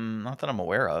 Not that I'm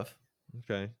aware of.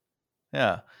 Okay.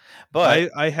 Yeah.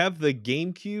 But I have the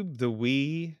GameCube, the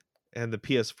Wii, and the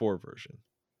PS4 version.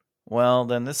 Well,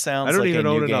 then this sounds like I don't even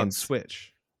own it on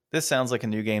Switch. This sounds like a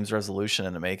new game's resolution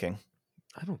in the making.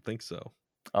 I don't think so.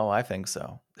 Oh, I think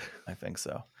so. I think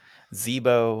so.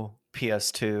 Zeebo,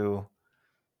 PS2,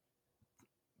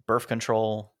 birth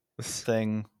control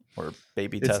thing, or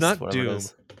baby test, not whatever Doom. it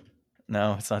is.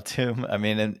 No, it's not Doom. I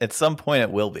mean, at some point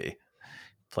it will be.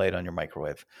 Play it on your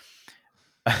microwave.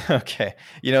 Okay.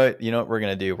 You know what we're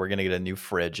going to do? We're going to get a new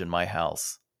fridge in my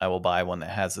house. I will buy one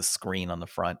that has a screen on the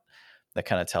front that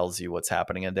kind of tells you what's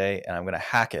happening a day, and I'm going to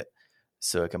hack it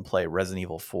so it can play Resident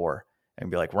Evil 4 and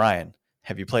be like, Ryan,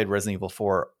 have you played Resident Evil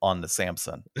 4 on the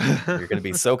Samsung? You're going to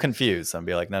be so confused. I'm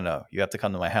be like, no, you have to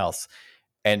come to my house.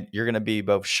 And you're going to be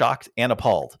both shocked and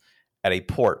appalled at a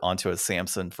port onto a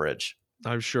Samsung fridge.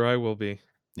 I'm sure I will be.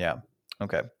 Yeah.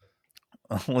 Okay.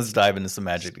 Let's dive into some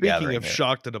Magic the Gathering. Speaking of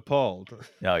shocked and appalled.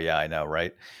 Oh, yeah, I know,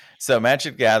 right? So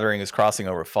Magic the Gathering is crossing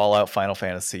over Fallout, Final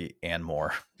Fantasy, and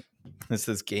more. This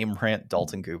is Game Rant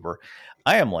Dalton Cooper.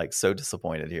 I am like so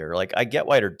disappointed here. Like, I get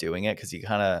why they're doing it, because you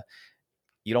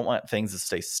don't want things to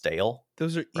stay stale.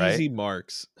 Those are right? easy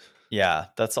marks. Yeah,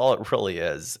 that's all it really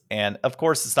is. And of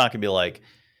course, it's not going to be like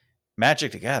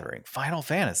Magic the Gathering, Final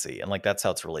Fantasy, and like that's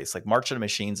how it's released. Like March of the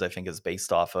Machines, I think, is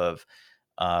based off of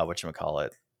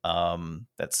whatchamacallit,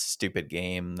 that stupid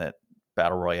game, that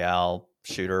battle royale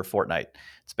shooter, Fortnite.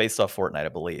 It's based off Fortnite, I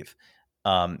believe,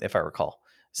 if I recall.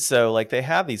 So like they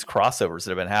have these crossovers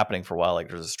that have been happening for a while. Like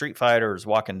there's a Street Fighter, there's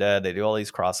Walking Dead. They do all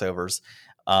these crossovers.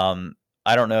 I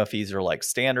don't know if these are like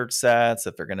standard sets,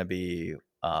 if they're going to be.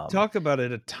 Talk about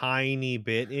it a tiny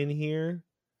bit in here.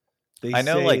 I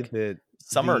know, like that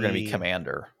some are going to be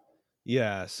Commander.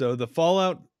 Yeah, so the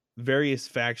Fallout various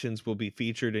factions will be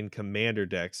featured in commander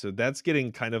decks. So that's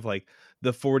getting kind of like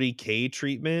the 40k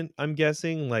treatment, I'm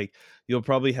guessing. Like you'll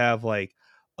probably have like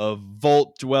a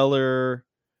Vault Dweller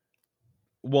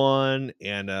one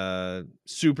and a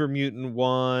Super Mutant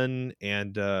one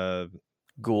and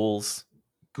Ghouls,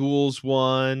 Ghouls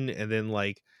one, and then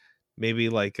like maybe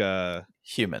like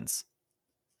humans.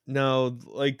 no,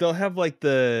 like they'll have like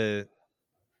the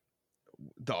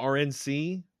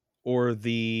RNC or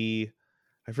the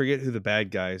I forget who the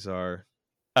bad guys are.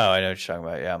 Oh, I know what you're talking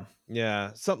about. Yeah.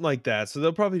 Yeah, something like that. So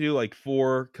they'll probably do like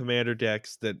 4 commander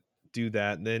decks that do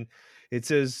that. And then it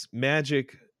says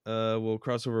Magic will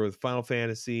cross over with Final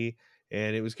Fantasy,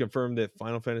 and it was confirmed that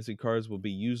Final Fantasy cards will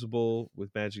be usable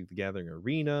with Magic the Gathering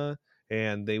Arena,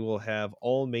 and they will have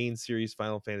all main series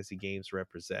Final Fantasy games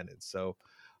represented. So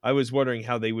I was wondering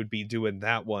how they would be doing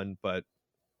that one, but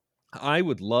I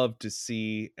would love to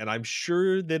see, and I'm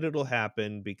sure that it'll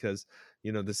happen because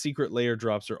the secret layer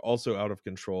drops are also out of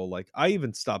control. Like I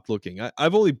even stopped looking.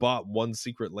 I've only bought one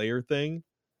secret layer thing,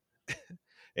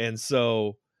 and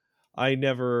so I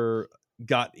never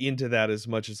got into that as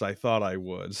much as I thought I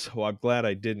would. So I'm glad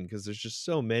I didn't because there's just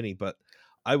so many. But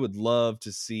I would love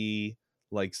to see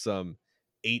like some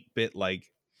 8-bit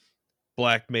like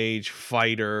black mage,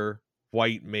 fighter,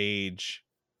 white mage,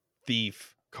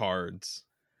 thief cards.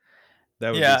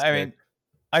 That would be Yeah, I sick. mean,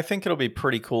 I think it'll be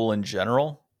pretty cool in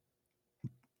general,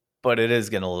 but it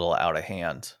is getting a little out of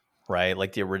hand, right?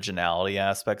 Like the originality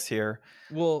aspects here.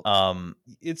 Well, Um,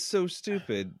 it's so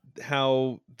stupid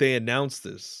how they announced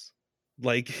this.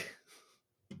 Like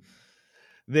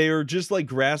they are just like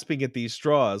grasping at these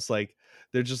straws. Like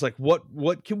they're just like,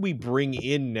 what can we bring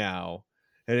in now?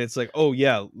 And it's like, oh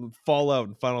yeah, Fallout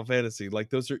and Final Fantasy.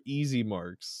 Like those are easy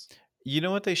marks. you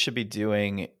know what they should be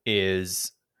doing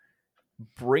is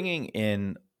bringing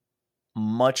in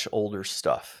much older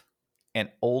stuff and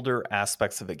older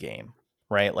aspects of the game,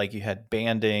 right? Like you had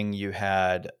banding, you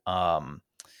had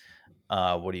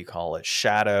what do you call it?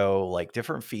 Shadow, like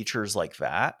different features like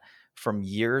that from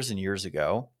years and years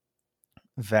ago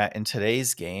that in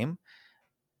today's game,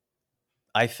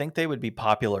 I think they would be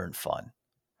popular and fun,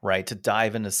 right? To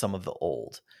dive into some of the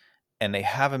old. And they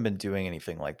haven't been doing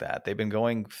anything like that. They've been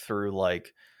going through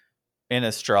like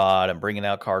Innistrad and bringing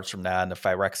out cards from that and the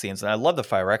Phyrexians. And I love the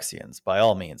Phyrexians by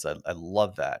all means. I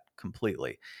love that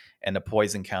completely. And the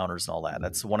poison counters and all that.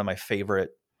 That's one of my favorite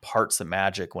parts of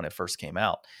Magic when it first came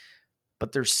out.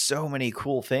 But there's so many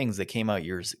cool things that came out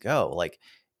years ago. Like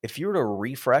if you were to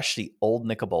refresh the old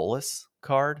Nicobolas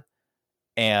card,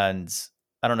 and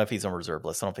I don't know if he's on reserve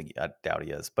list. I doubt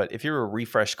he is. But if you were to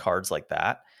refresh cards like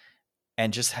that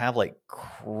and just have like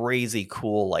crazy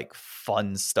cool, like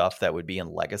fun stuff that would be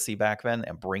in Legacy back then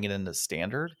and bring it into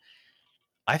Standard,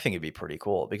 I think it'd be pretty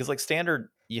cool. Because like Standard,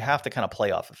 you have to kind of play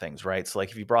off of things, right? So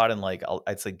like if you brought in like,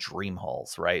 I'd say Dream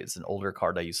Halls, right? It's an older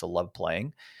card I used to love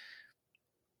playing.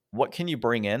 What can you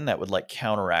bring in that would like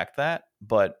counteract that?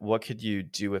 But what could you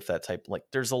do with that type? Like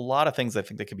there's a lot of things I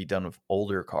think that could be done with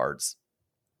older cards.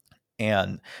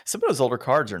 And some of those older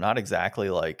cards are not exactly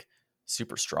like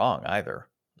super strong either.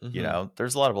 Mm-hmm.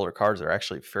 There's a lot of older cards that are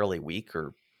actually fairly weak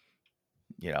or,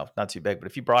 not too big. But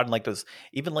if you brought in like those,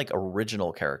 even like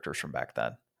original characters from back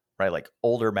then, right? Like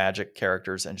older Magic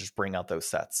characters and just bring out those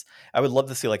sets. I would love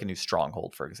to see like a new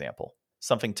Stronghold, for example.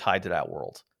 Something tied to that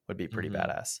world would be pretty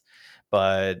badass.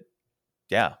 But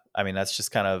yeah, I mean, that's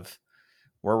just kind of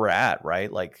where we're at,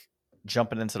 right? Like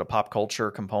jumping into the pop culture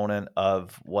component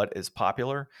of what is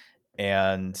popular.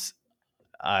 And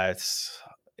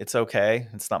it's okay.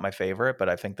 It's not my favorite, but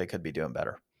I think they could be doing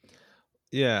better.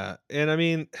 Yeah. And I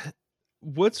mean,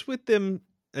 what's with them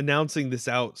announcing this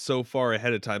out so far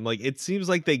ahead of time? Like it seems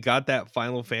like they got that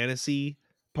Final Fantasy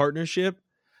partnership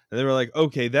and they were like,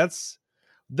 okay,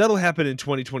 that'll happen in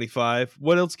 2025.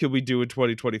 What else could we do in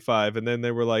 2025? And then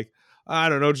they were like, I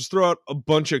don't know, just throw out a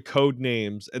bunch of code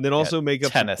names and then Yeah, also make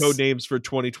up tennis. some code names for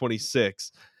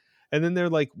 2026. And then they're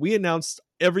like, we announced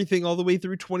everything all the way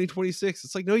through 2026.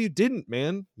 It's like, no, you didn't,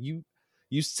 man. You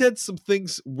said some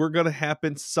things were going to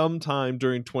happen sometime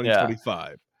during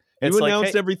 2025. You It's like,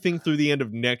 announced hey, everything through the end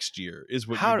of next year is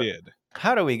what you did.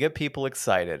 How do we get people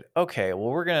excited? Okay, well,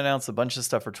 we're going to announce a bunch of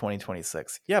stuff for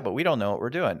 2026. Yeah, but we don't know what we're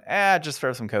doing. Just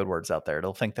throw some code words out there.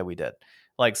 They'll think that we did.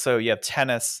 Like, so you have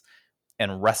tennis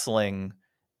and wrestling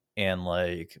and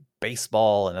like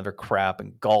baseball and other crap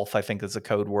and golf, I think is a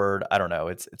code word. I don't know.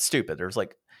 It's stupid. There's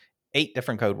like 8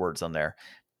 different code words on there.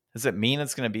 Does it mean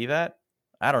it's going to be that?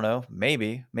 I don't know.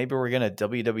 Maybe we're going to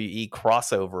WWE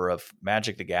crossover of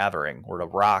Magic the Gathering where The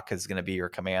Rock is going to be your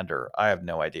commander. I have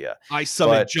no idea. I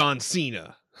summoned John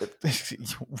Cena.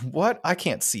 What? I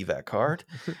can't see that card.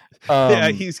 Yeah,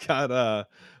 he's got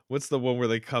What's the one where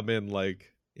they come in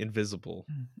like invisible?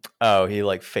 Oh, he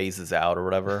like phases out or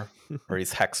whatever, or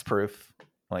he's hexproof.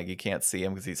 Like you can't see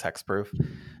him because he's hexproof.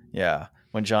 Yeah,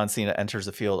 when John Cena enters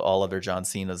the field, all other John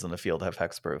Cenas in the field have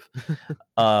hexproof.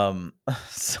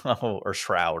 So or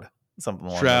Shroud, something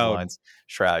along those Shroud. lines.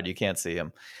 Shroud, you can't see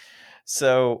him.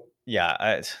 So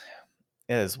yeah, it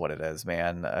is what it is,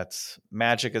 man. It's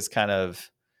Magic is kind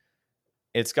of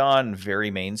it's gone very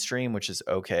mainstream, which is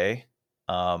okay.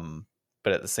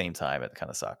 But at the same time, it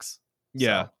kind of sucks.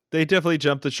 Yeah, So, they definitely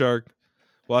jumped the shark.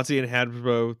 Watsy and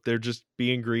Hadbro, they're just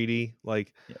being greedy.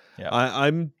 Like, yeah.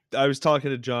 I was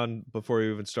talking to John before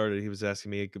we even started. He was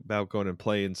asking me about going and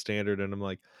play in standard, and I'm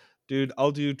like, dude, I'll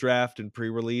do draft and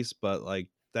pre-release, but like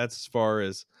that's as far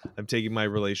as I'm taking my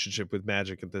relationship with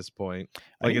Magic at this point.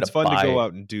 Like, it's fun to go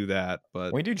out and do that,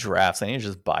 but when we do drafts, I need to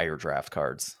just buy your draft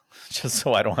cards just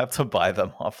so I don't have to buy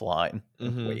them offline.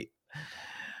 Wait.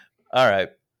 All right.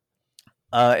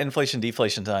 Inflation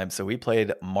deflation time. So we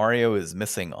played Mario is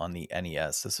Missing on the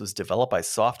NES. This was developed by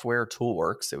Software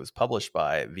Toolworks. It was published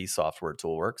by V Software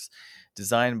Toolworks,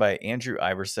 designed by Andrew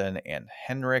Iverson and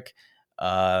Henrik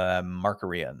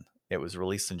Markarian. It was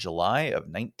released in July of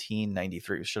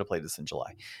 1993. We should have played this in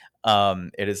July.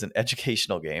 It is an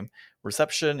educational game.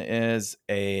 Reception is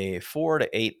a 4 to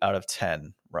 8 out of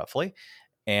 10, roughly.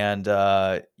 And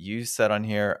you said on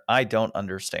here, I don't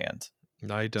understand.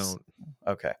 I don't.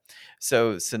 Okay.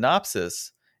 So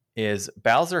synopsis is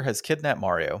Bowser has kidnapped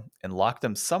Mario and locked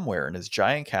him somewhere in his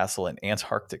giant castle in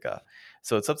Antarctica.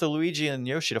 So it's up to Luigi and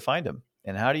Yoshi to find him.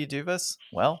 And how do you do this?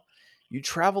 Well, you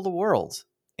travel the world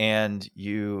and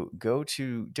you go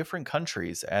to different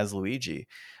countries as Luigi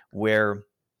where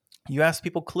you ask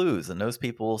people clues, and those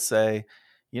people will say,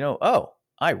 oh,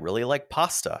 I really like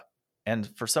pasta. And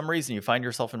for some reason you find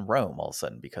yourself in Rome all of a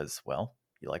sudden because, well,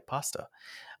 you like pasta.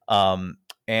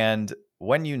 And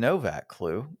when you know that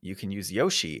clue, you can use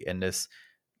Yoshi in this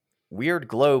weird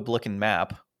globe looking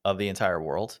map of the entire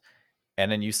world. And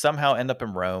then you somehow end up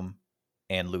in Rome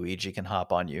and Luigi can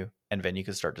hop on you. And then you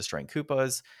can start destroying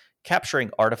Koopas, capturing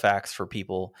artifacts for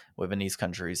people within these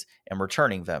countries and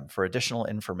returning them for additional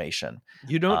information.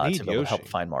 You don't need to be able Yoshi. to help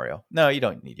find Mario. No, you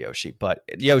don't need Yoshi, but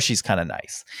Yoshi's kind of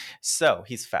nice. So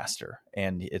he's faster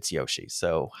and it's Yoshi.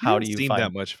 So how do you seem find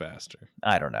that much faster?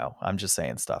 I don't know. I'm just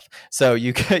saying stuff. So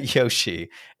you get Yoshi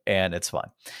and it's fun.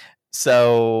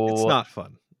 So it's not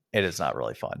fun. It is not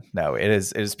really fun. No, it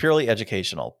is purely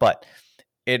educational, but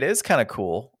it is kind of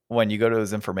cool when you go to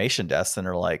those information desks and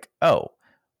they're like, oh,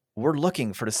 we're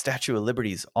looking for the Statue of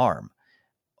Liberty's arm.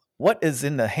 What is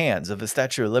in the hands of the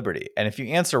Statue of Liberty? And if you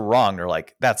answer wrong, they're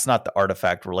like, that's not the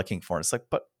artifact we're looking for. And it's like,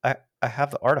 but I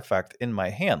have the artifact in my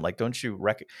hand. Like, don't you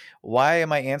why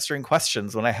am I answering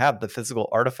questions when I have the physical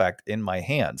artifact in my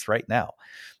hands right now?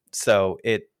 So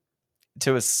it,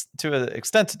 to an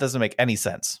extent, it doesn't make any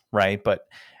sense, right? But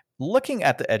looking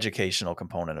at the educational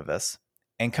component of this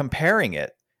and comparing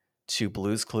it to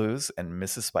Blue's Clues and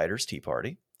Mrs. Spider's Tea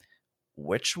Party,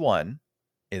 which one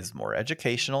is more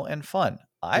educational and fun?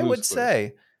 I would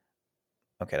say,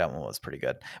 okay, that one was pretty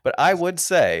good, but I would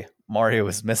say Mario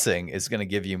is Missing is going to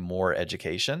give you more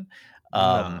education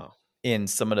in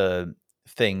some of the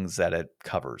things that it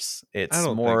covers. It's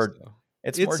more,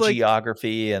 it's more like,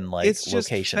 geography and like it's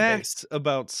location just based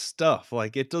about stuff.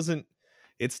 Like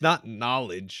it's not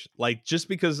knowledge. Like just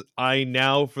because I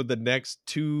now for the next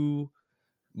 2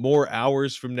 more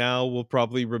hours from now will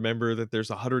probably remember that there's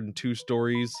 102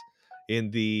 stories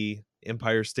in the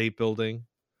Empire State Building.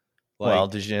 Like, well,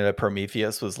 did you know that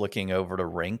Prometheus was looking over the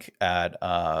rink at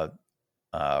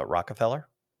Rockefeller?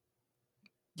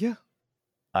 Yeah.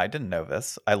 I didn't know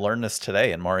this. I learned this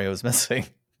today and Mario is Missing.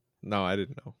 No, I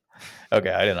didn't know.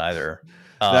 Okay, I didn't either.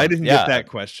 I didn't get that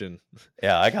question.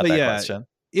 Yeah, I got that question.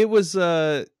 It was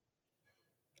an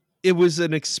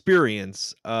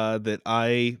experience that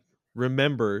I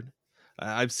remembered.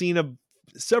 I've seen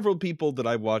several people that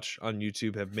I watch on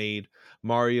YouTube have made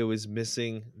Mario is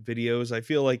Missing videos. I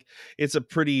feel like it's a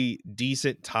pretty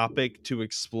decent topic to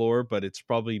explore, but it's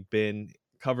probably been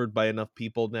covered by enough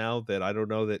people now that I don't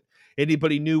know that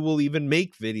anybody new will even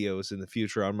make videos in the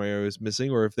future on Mario is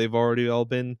Missing, or if they've already all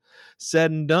been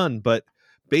said and done. But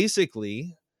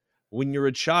basically, when you're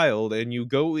a child and you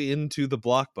go into the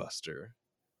Blockbuster,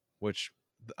 which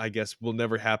I guess will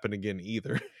never happen again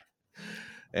either.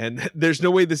 And there's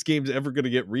no way this game's ever going to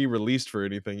get re-released for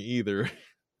anything either.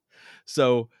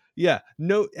 So, yeah,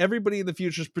 no, everybody in the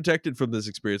future is protected from this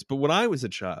experience. But when I was a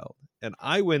child and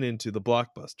I went into the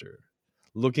Blockbuster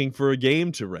looking for a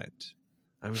game to rent,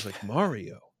 I was like,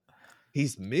 Mario,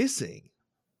 he's missing.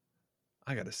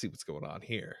 I got to see what's going on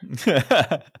here.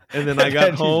 And And then I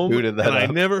got home booted that and I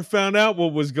up. never found out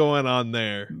what was going on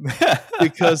there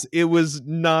because it was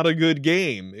not a good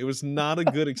game. It was not a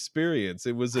good experience.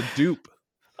 It was a dupe.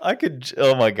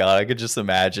 Oh my God, I could just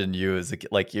imagine you as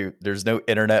there's no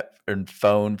internet and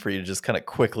phone for you to just kind of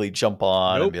quickly jump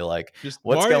on and be like, Just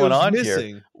what's Mario's going on missing.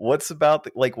 here? What's about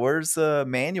where's the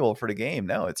manual for the game?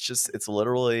 No, it's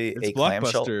literally It's a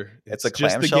clamshell. Blockbuster. It's a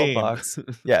just the clamshell game. box.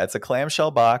 Yeah, it's a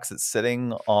clamshell box. It's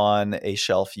sitting on a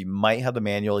shelf. You might have the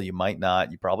manual, you might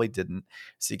not. You probably didn't.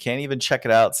 So you can't even check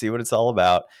it out, see what it's all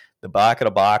about. The back of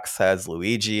the box has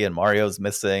Luigi and Mario's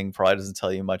missing. Probably doesn't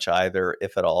tell you much either,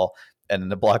 if at all. And then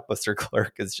the Blockbuster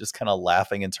clerk is just kind of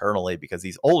laughing internally because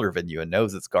he's older than you and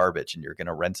knows it's garbage and you're going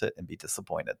to rent it and be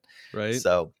disappointed. Right.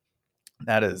 So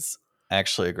that is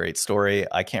actually a great story.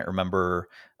 I can't remember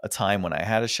a time when I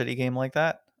had a shitty game like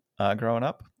that growing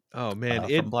up. Oh man,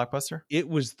 from Blockbuster. It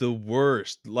was the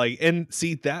worst. And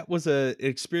see, that was an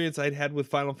experience I'd had with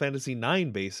Final Fantasy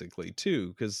IX basically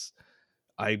too, because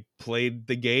I played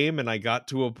the game and I got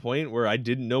to a point where I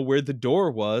didn't know where the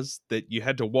door was that you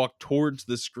had to walk towards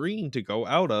the screen to go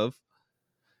out of.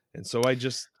 And so I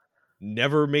just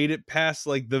never made it past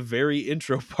the very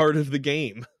intro part of the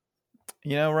game.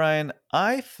 You know, Ryan,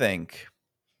 I think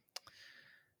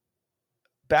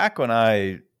back when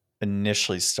I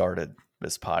initially started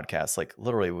this podcast,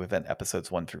 literally within episodes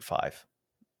 1 through 5,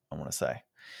 I want to say,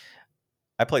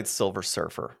 I played Silver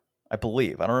Surfer. I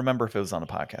believe. I don't remember if it was on a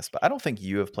podcast, but I don't think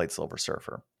you have played Silver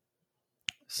Surfer.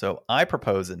 So I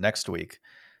propose that next week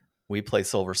we play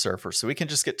Silver Surfer so we can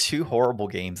just get 2 horrible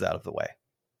games out of the way.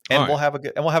 And we'll have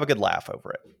a good laugh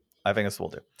over it. I think that's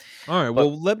what we'll do. All right.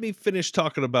 Well, let me finish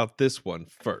talking about this one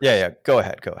first. Yeah. Go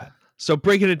ahead. So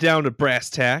breaking it down to brass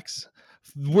tacks,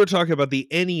 we're talking about the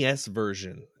NES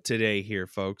version today here,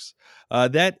 folks.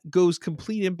 That goes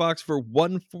complete in box for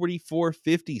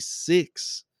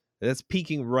 $144.56. That's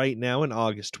peaking right now in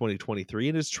August 2023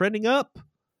 and is trending up.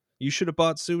 You should have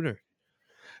bought sooner.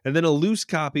 And then a loose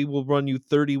copy will run you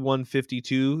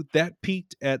 $31.52. That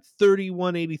peaked at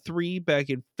 $31.83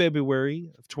 back in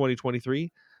February of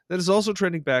 2023. That is also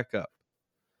trending back up.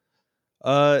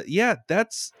 Yeah,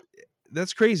 that's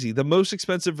crazy. The most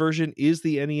expensive version is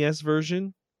the NES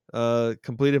version,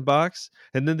 complete in box.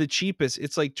 And then the cheapest,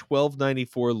 it's like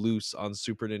 $12.94 loose on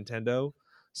Super Nintendo.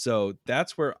 So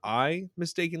that's where I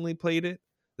mistakenly played it.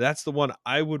 That's the one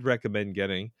I would recommend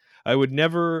getting. I would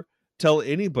never tell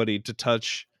anybody to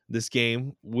touch this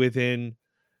game within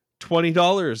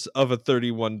 $20 of a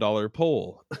 $31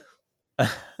 poll.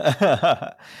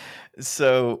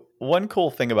 So one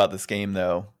cool thing about this game,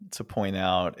 though, to point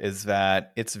out is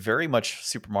that it's very much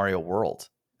Super Mario World,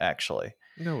 actually.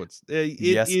 No, it is.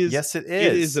 Yes, it is.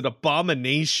 It is an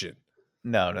abomination.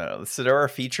 No. So there are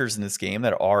features in this game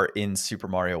that are in Super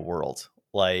Mario World,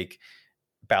 like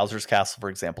Bowser's Castle, for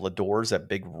example. The doors, that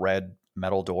big red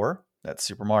metal door, that's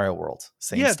Super Mario World.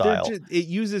 Same style. It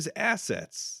uses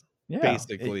assets. Yeah,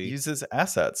 basically. It uses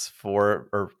assets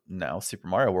Super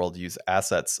Mario World used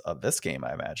assets of this game,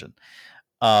 I imagine.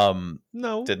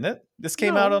 No. Didn't it? This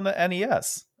came out on the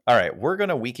NES. All right, we're going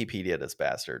to Wikipedia this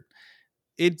bastard.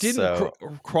 It didn't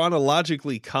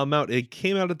chronologically come out. It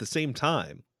came out at the same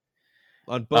time.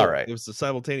 On both. All right. It was a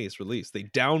simultaneous release. They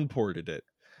downported it.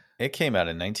 It came out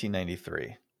in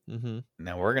 1993. Mm-hmm.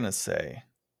 Now we're going to say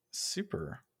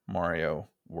Super Mario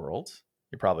World.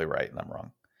 You're probably right, and I'm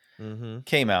wrong. Mm-hmm.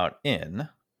 Came out in...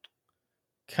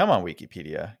 Come on,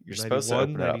 Wikipedia. You're supposed to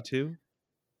open 92?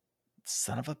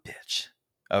 Son of a bitch.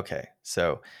 Okay,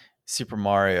 so Super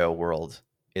Mario World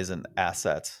is an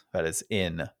asset that is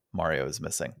in Mario is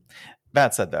Missing.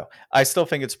 That said, though, I still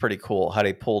think it's pretty cool how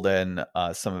they pulled in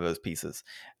some of those pieces.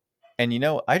 And,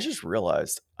 I just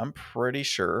realized I'm pretty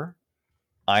sure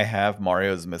I have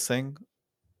Mario's Missing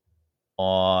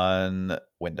on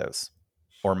Windows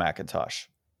or Macintosh.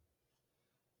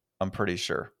 I'm pretty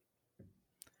sure.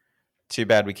 Too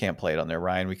bad we can't play it on there,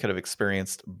 Ryan. We could have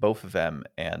experienced both of them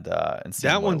and seen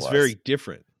that one's very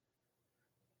different.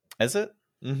 Is it?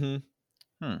 Mm-hmm.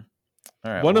 All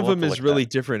right. One of them is really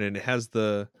different, and it has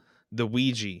the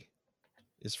Ouija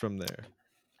is from there.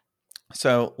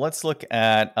 So let's look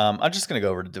at. I'm just going to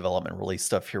go over to development release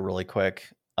stuff here really quick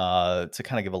to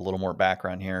kind of give a little more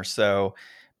background here. So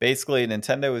basically,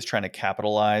 Nintendo is trying to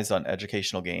capitalize on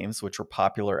educational games, which were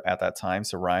popular at that time.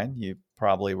 So Ryan, you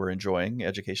probably were enjoying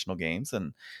educational games,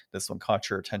 and this one caught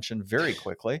your attention very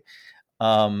quickly.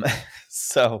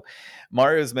 So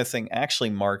Mario's Missing actually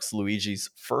marks Luigi's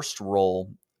first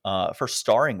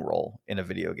starring role in a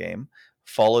video game,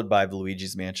 followed by the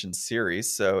Luigi's Mansion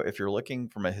series. So if you're looking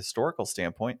from a historical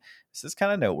standpoint, this is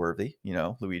kind of noteworthy,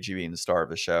 Luigi being the star of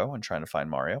the show and trying to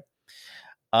find Mario.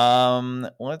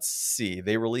 Let's see.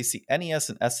 They released the NES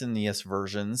and SNES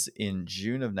versions in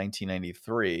June of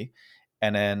 1993,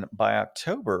 and then by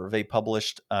October they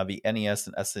published the NES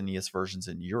and SNES versions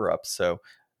in Europe. So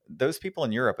those people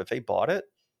in Europe, if they bought it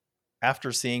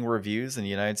after seeing reviews in the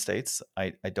United States,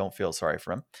 I don't feel sorry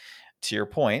for them. To your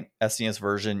point, SNES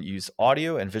version used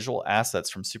audio and visual assets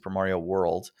from Super Mario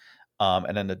World.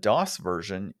 And then the DOS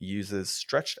version uses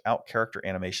stretched out character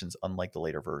animations, unlike the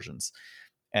later versions.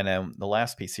 And then the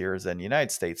last piece here is in the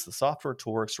United States, the Software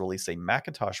Toolworks released a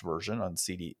Macintosh version on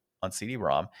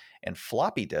CD-ROM and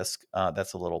floppy disk.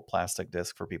 That's a little plastic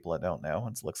disk for people that don't know.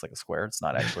 It looks like a square. It's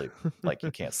not actually like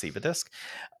you can't see the disk.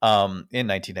 In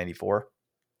 1994,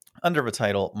 under the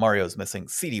title Mario's Missing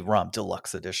CD-ROM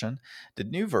Deluxe Edition, the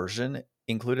new version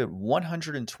included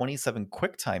 127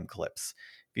 QuickTime clips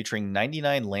featuring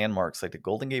 99 landmarks like the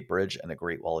Golden Gate Bridge and the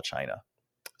Great Wall of China.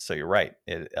 So you're right.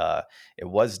 It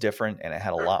was different and it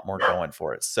had a lot more going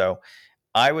for it. So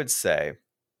I would say,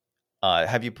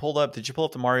 did you pull up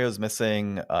the Mario's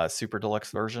Missing Super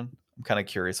Deluxe version? I'm kind of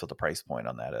curious what the price point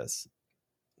on that is.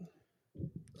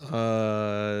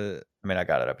 I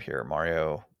got it up here.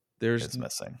 Mario is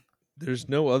Missing. There's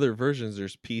no other versions.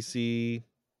 There's PC,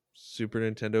 Super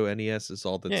Nintendo, NES is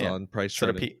all that's on price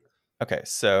trending. Okay,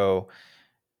 so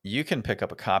you can pick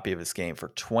up a copy of this game for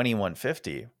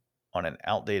 $21.50 on an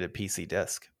outdated PC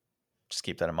disc. Just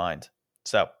keep that in mind.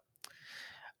 So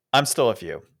I'm still with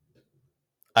you.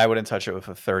 I wouldn't touch it with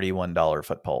a $31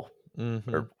 foot pole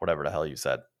or whatever the hell you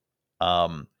said.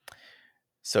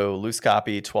 So loose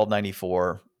copy,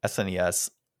 $12.94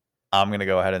 SNES. I'm going to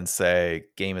go ahead and say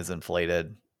game is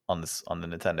inflated on the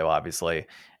Nintendo, obviously.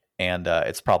 And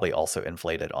it's probably also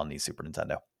inflated on the Super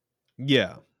Nintendo.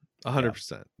 Yeah,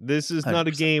 100%. Yeah. This is 100%. Not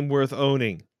a game worth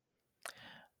owning.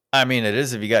 I mean, it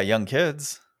is if you got young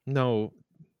kids. No.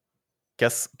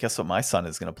 Guess what my son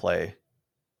is going to play,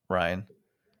 Ryan?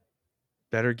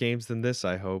 Better games than this,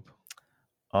 I hope.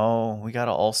 Oh, we got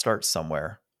to all start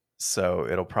somewhere. So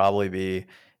it'll probably be,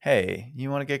 hey, you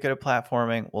want to get good at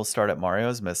platforming? We'll start at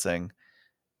Mario's Missing.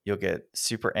 You'll get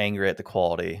super angry at the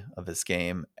quality of this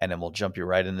game, and then we'll jump you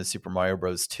right into Super Mario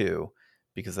Bros. 2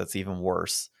 because that's even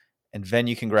worse. And then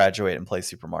you can graduate and play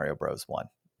Super Mario Bros. 1.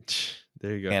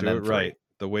 There you go. And do it right.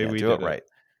 The way we do it right.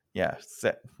 Yeah.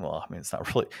 Well, I mean, it's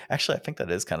not really. Actually, I think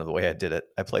that is kind of the way I did it.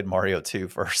 I played Mario 2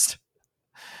 first.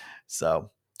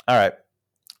 So, all right.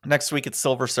 Next week, it's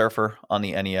Silver Surfer on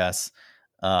the NES.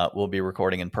 We'll be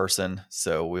recording in person,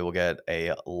 so we will get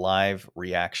a live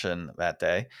reaction that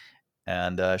day,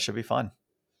 and should be fun.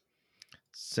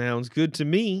 Sounds good to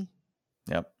me.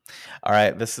 Yep. All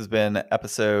right. This has been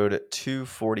episode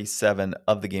 247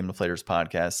 of the Game Deflators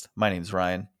podcast. My name's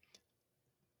Ryan.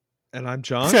 And I'm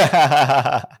John.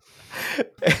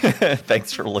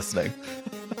 Thanks for listening.